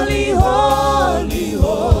 holy, holy,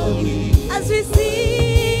 holy. As we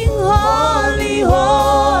sing, holy,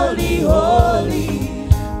 holy, holy.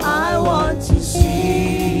 I want to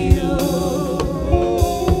see you.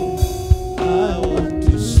 I want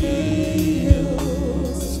to see you.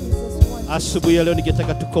 Asubuhi ya leo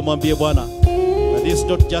ningetaka tukomwambie Bwana. This is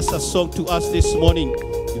not just a song to us this morning.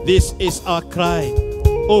 This is our cry.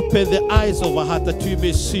 Open the eyes of our heart that we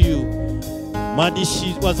may see you.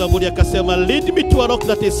 Mwandishi wa Zaburi akasema, lead me to a rock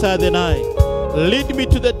that is higher than I. Lead me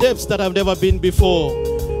to the depths that I've never been before.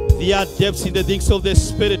 There are depths in the things of the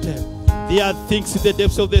Spirit. There are things in the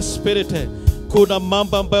depths of the Spirit. Kuna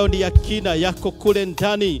mambo ambayo ni ya kina yako kule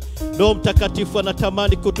ndani. Roho Mtakatifu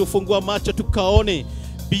anatamani kutufungua macho tukaone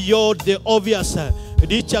beyond the obvious.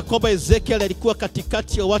 Licha kwamba Ezekiel alikuwa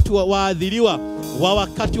katikati ya watu waadhiriwa wa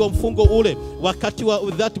wakati wa mfungo ule, wakati wa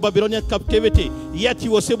that Babylonian captivity, yet he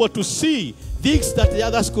was able to see things that the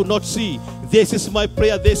others could not see. This is my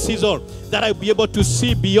prayer this season, that I'll be able to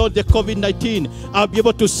see beyond the COVID-19. I'll be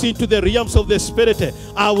able to see into the realms of the Spirit.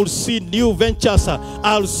 I will see new ventures.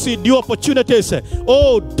 I'll see new opportunities.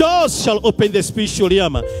 Oh, doors shall open the spiritual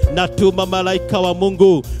realm. Natuma malaika wa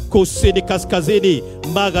Mungu kusini, kaskazini,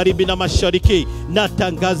 magharibi na mashariki.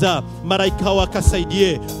 Natangaza malaika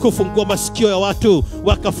wakasaidie kufungua masikio ya watu,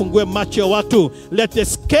 wakafungue macho ya watu. Let the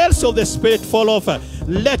scales of the Spirit fall off.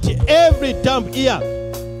 Let every dumb ear,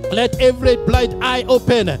 let every blind eye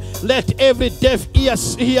open. Let every deaf ear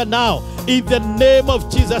hear now. in the name of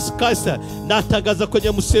Jesus Christ. Natangaza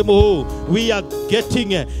kwenye msemo huu, we are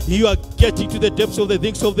getting, you are getting to the depths of the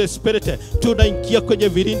things of the spirit. Tunaingia kwenye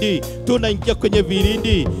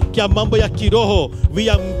virindi kia mambo ya kiroho. We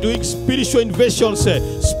are doing spiritual invasions,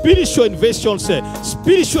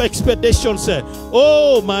 spiritual expeditions.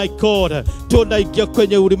 Oh my God, tunaingia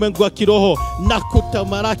kwenye ulimwengu wa kiroho na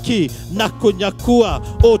kutamaraki na kunyakua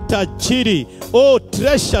tajiri,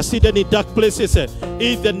 treasures hidden in dark places,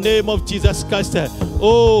 in the name of Jesus Christ.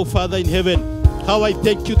 Oh Father in heaven, how I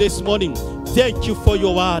thank you this morning. Thank you for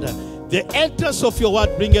your word. The entrance of your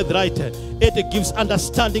word bringeth light. It gives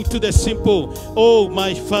understanding to the simple. Oh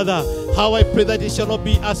my Father, how I pray that it shall not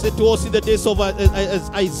be as it was in the days of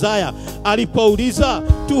Isaiah.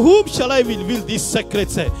 Alipouliza, to whom shall I reveal these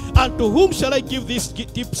secrets? And to whom shall I give this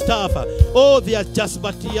deep stuff? Oh, they are just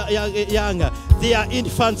but young. They are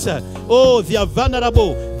infants. Oh, they are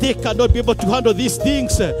vulnerable. They cannot be able to handle these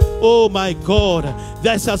things. Oh my God,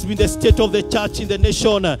 this has been the state of the church in the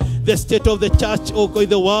nation, the state of the church in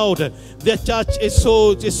the world. The church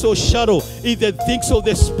is so shallow in the things of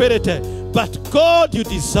the spirit. But God, you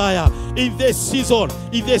desire in this season,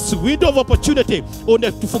 in this window of opportunity,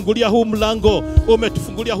 umetufungulia huu mlango,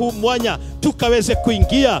 umetufungulia huu mwanya tukaweze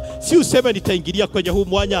kuingia. Si useme nitaingilia kwenye huu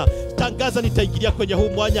mwanya, tangaza nitaingilia kwenye huu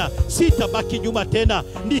mwanya, sitabaki nyuma tena,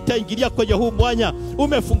 nitaingilia kwenye huu mwanya.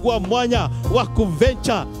 Umefungua mwanya wa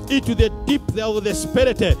kuventure into the deep of the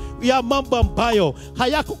spirit, ya mambo ambayo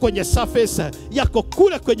hayako kwenye surface, yako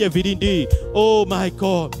kule kwenye vilindi. Oh my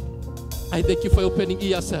God, I thank you for opening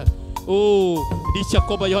ears. Oh, licha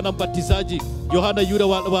kwamba Yohana Mbatizaji, Yohana yule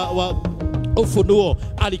wa Ufunuo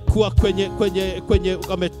alikuwa kwenye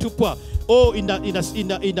ametupwa, in a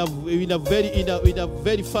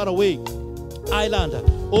very far away island.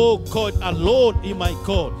 Oh God, alone in my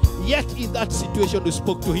God. Yet in that situation we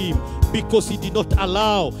spoke to him, because he did not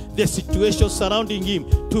allow the situation surrounding him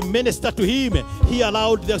to minister to him. He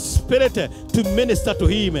allowed the Spirit to minister to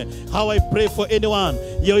him. How I pray for anyone,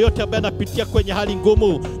 yoyote ambaye anapitia kwenye hali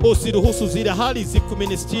ngumu, usiruhusu zile hali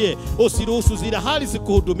zikuministie, usiruhusu zile hali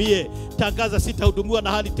zikuhudumie. Tangaza, sitahudumiwa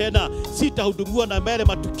na hali tena, sitahudumiwa na mele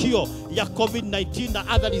matukio ya COVID-19 na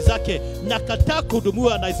adhari zake. Nakataa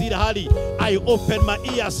kuhudumiwa na zile hali. I open my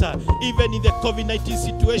ears, even in the COVID-19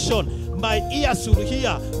 situation. My ears will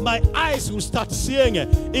hear, my eyes will start seeing,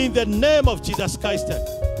 in the name of Jesus Christ.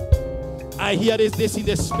 I hear this in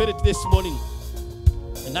the spirit this morning.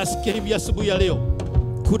 Nasikia hivi asubuhi ya leo,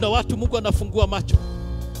 kuna watu Mungu anafungua macho.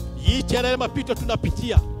 Yale mapito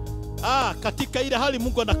tunapitia, katika ile hali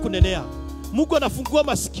Mungu anakunenea. Mungu anafungua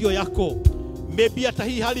masikio yako. Maybe hata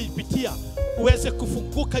hii hali ipitia, uweze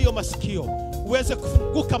kufunguka hiyo masikio, uweze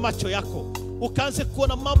kufunguka macho yako, ukaanze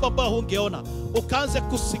kuona mambo ambayo hungeona, ukaanze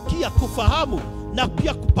kusikia, kufahamu na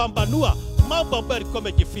pia kupambanua mambo ambayo yalikuwa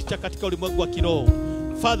yamejificha katika ulimwengu wa kiroho.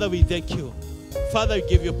 Father, we thank you. Father, we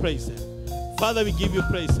give you praise. Father, we give you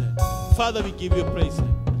praise. Father, we give you praise.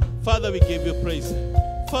 Father, we give you praise.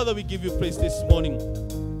 Father, we give you praise this morning.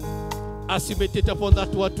 As you meditate upon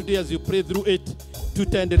that word today, as you pray through it,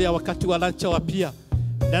 tutaendelea wakati wa lunch hour pia.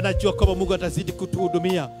 Na najua kwamba Mungu atazidi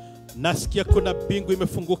kutuhudumia. Nasikia kuna bingu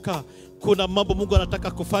imefunguka. Kuna mambo Mungu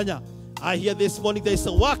anataka kufanya. I hear this morning there is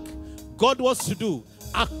a work God wants to do.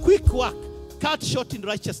 A quick work, cut short in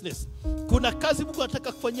righteousness. Kuna kazi Mungu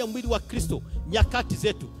anataka kufanyia mwili wa Kristo nyakati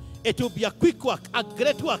zetu. It will be a quick work, a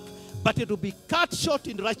great work, but it will be cut short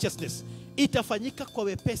in righteousness. Itafanyika kwa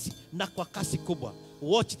wepesi na kwa kasi kubwa.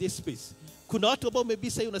 Watch this space. Kuna watu ambao maybe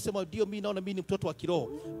sasa unasema ndio mimi naona mimi ni mtoto wa kiroho,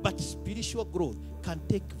 but spiritual growth can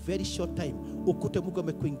take very short time. Ukute Mungu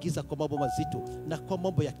amekuingiza kwa mambo mazito na kwa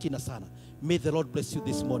mambo ya kina sana. May the Lord bless you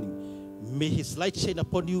this morning. May his light shine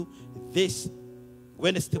upon you this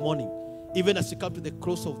Wednesday morning. Even as we come to the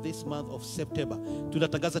close of this month of September,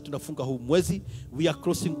 tunatangaza tunafunga huu mwezi. We are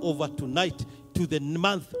crossing over tonight to the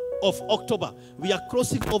month of October. We are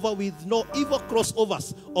crossing over with no evil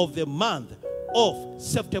crossovers of the month of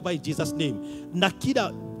September in Jesus' name. Na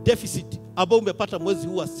kila deficit ambao umepata mwezi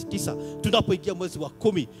huu wa 9, tunapoingia mwezi wa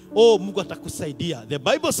 10, Mungu atakusaidia. The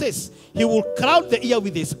Bible says he will crown the year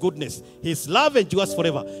with his goodness. His love endures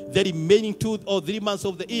forever. The remaining 2 or 3 months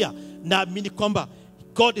of the year, naamini kwamba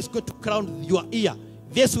God is going to crown your year.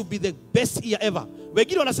 This will be the best year ever.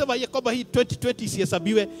 Wengine wanasema kwamba hii 2020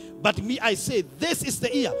 isihesabiwe, but me I say this is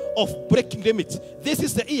the year of breaking limits. This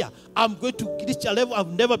is the year I'm going to reach a level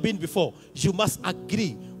I've never been before. You must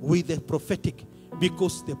agree with the prophetic,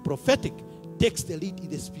 because the prophetic takes the lead in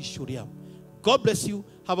the spiritual realm. God bless you.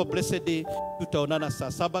 Have a blessed day. Tutaonana saa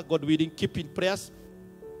 7, God willing. Keep in prayers.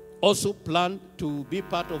 Also plan to be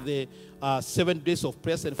part of the 7 days of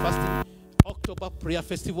prayers and fasting, October Prayer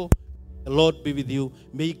Festival. The Lord be with you.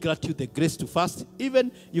 May He grant you the grace to fast.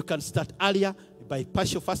 Even you can start earlier by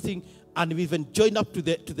partial fasting, and we even join up to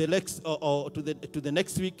the next to the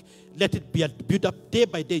next week. Let it be built up day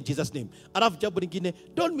by day in Jesus' name. Alafu jambo lingine,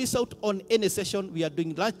 don't miss out on any session. We are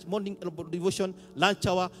doing morning devotion, lunch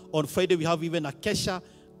hour. On Friday we have even a kesha.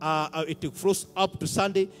 It flows up to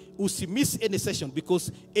Sunday. Usi-miss any session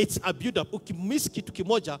because it's a build-up. Uki-miss kitu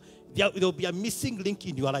kimoja, there will be a missing link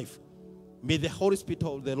in your life. May the Holy Spirit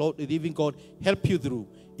of the Lord, the living God, help you through.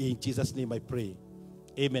 In Jesus' name I pray.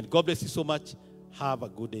 Amen. God bless you so much. Have a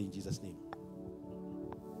good day in Jesus' name.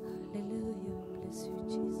 Hallelujah. Bless you,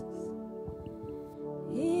 Jesus.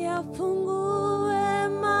 Yafungue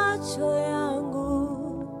macho yangu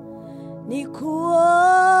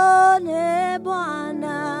nikuone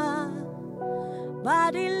Bwana,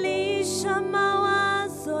 badilisha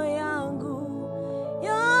mawazo yangu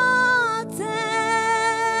yote,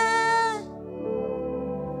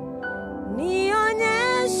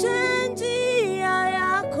 nionyeshe njia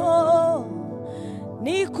yako,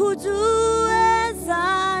 nikujue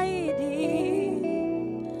zaidi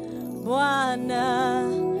Bwana,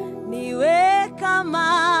 niwe kama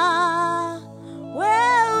wewe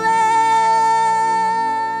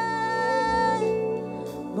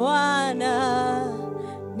Bwana,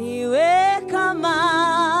 niwe kama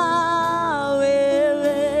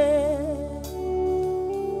wewe.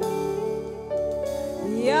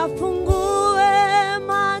 Yafungue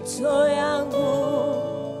macho yangu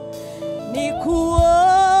nikuone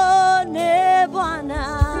Bwana,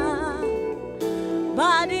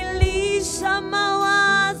 badilisha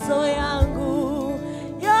mawazo yangu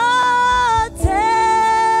yote,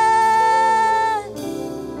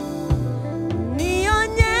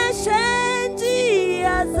 nionyeshe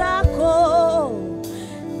njia zako,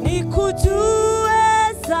 nikujue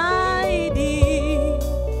zaidi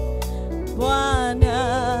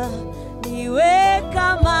Bwana, niwe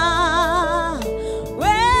kama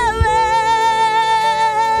wewe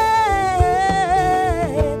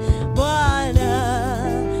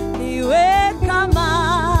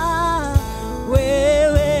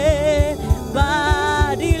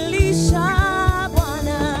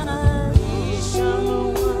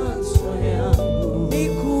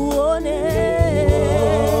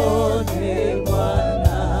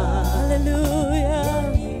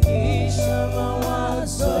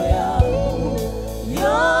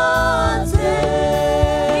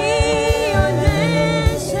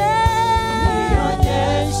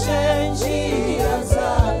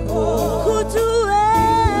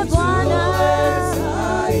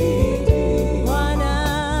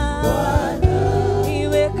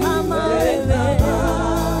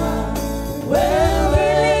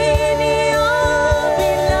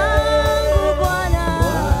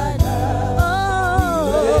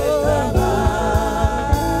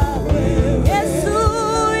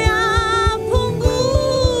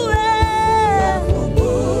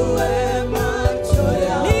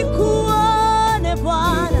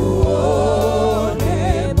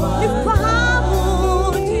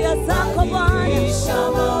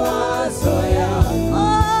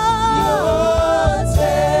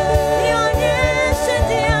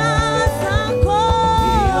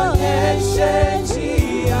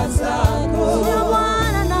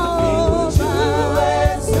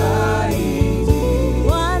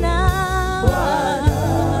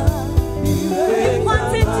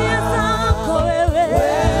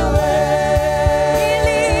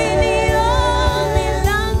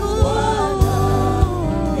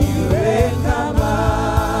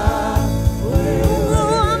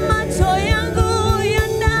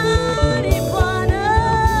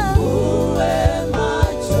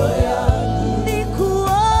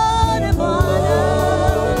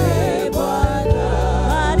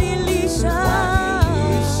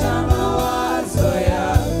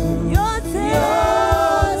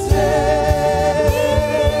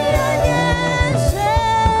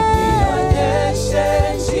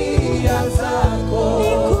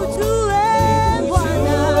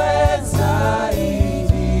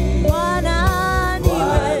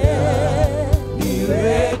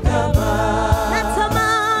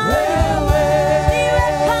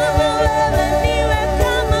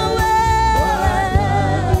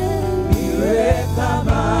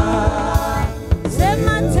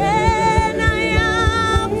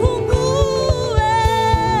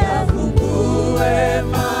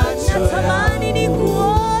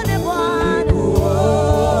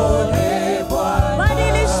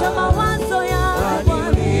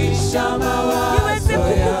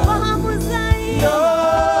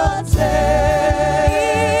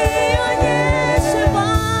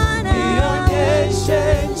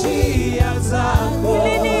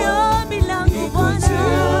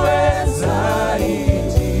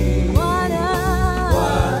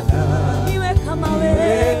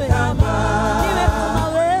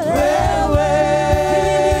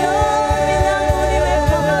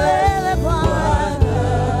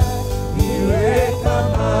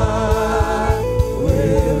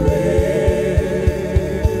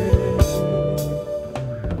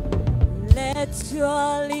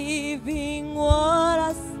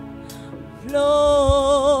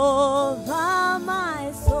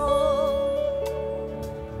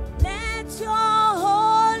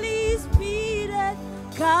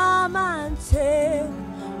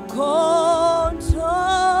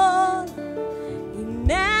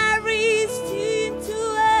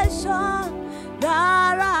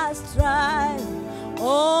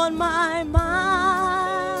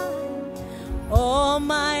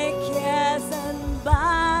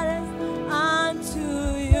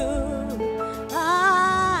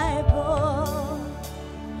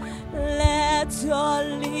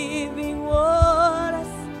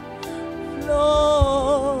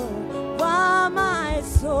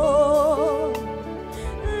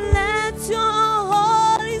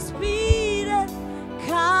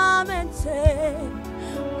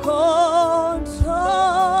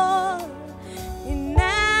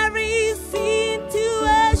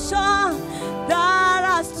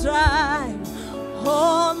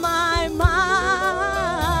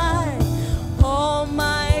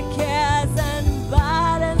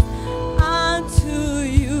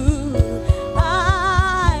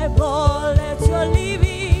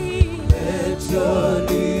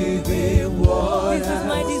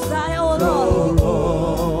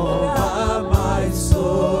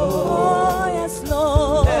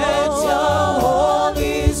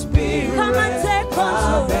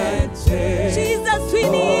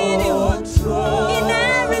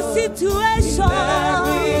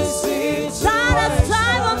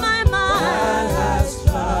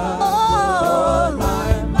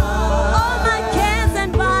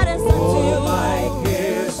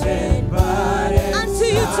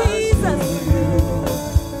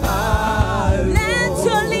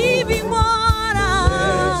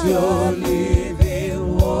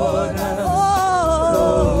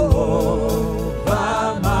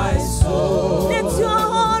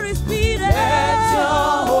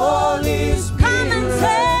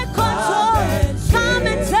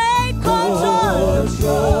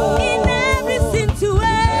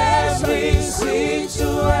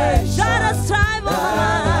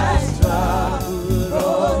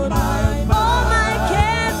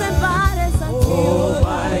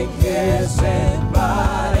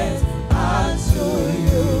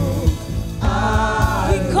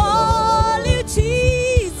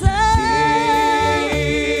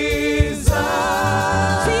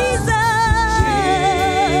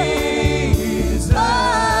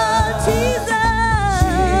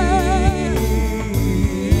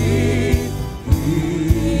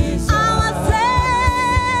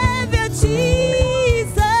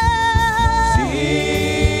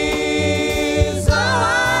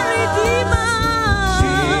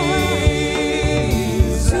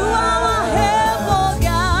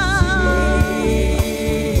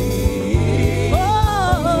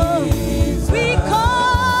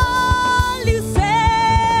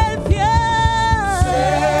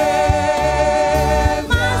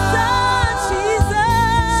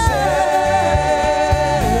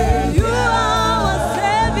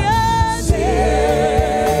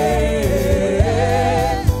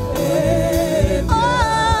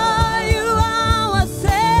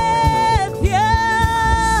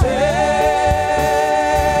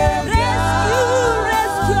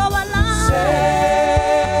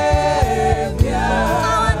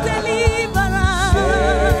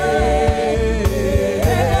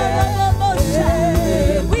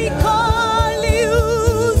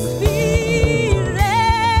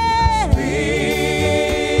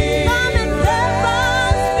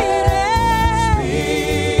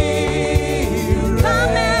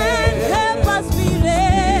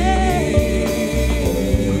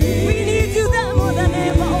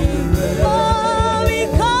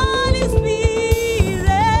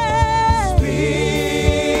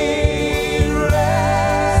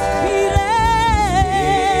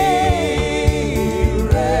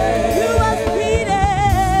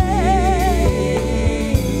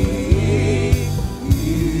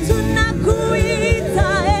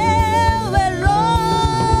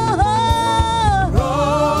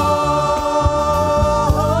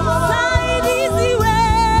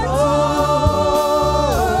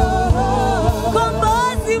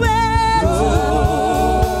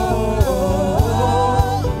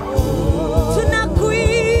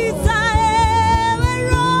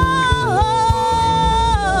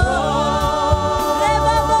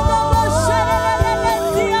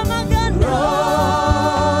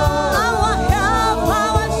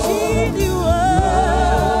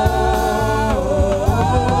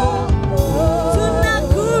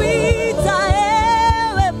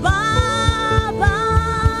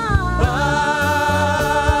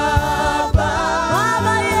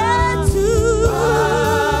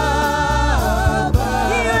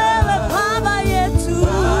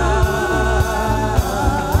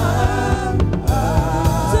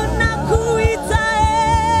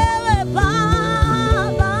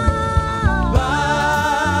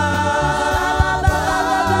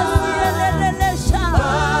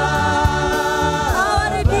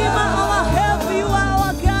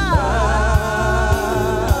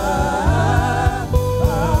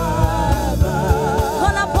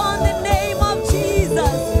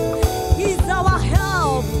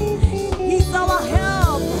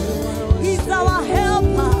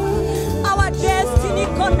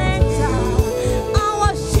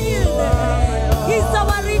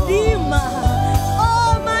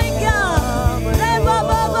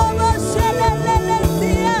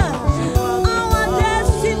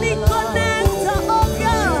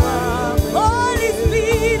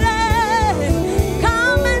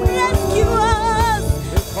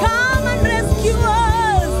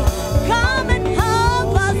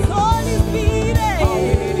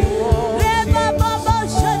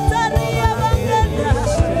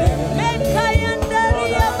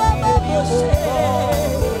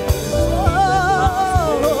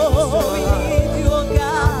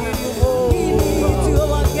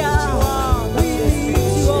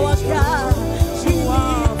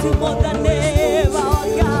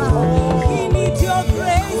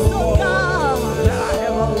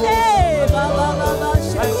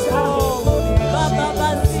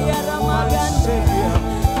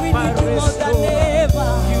need you more than ever.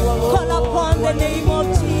 Call upon the name of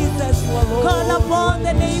Jesus. Call upon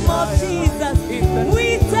the name of Jesus.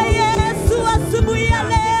 We take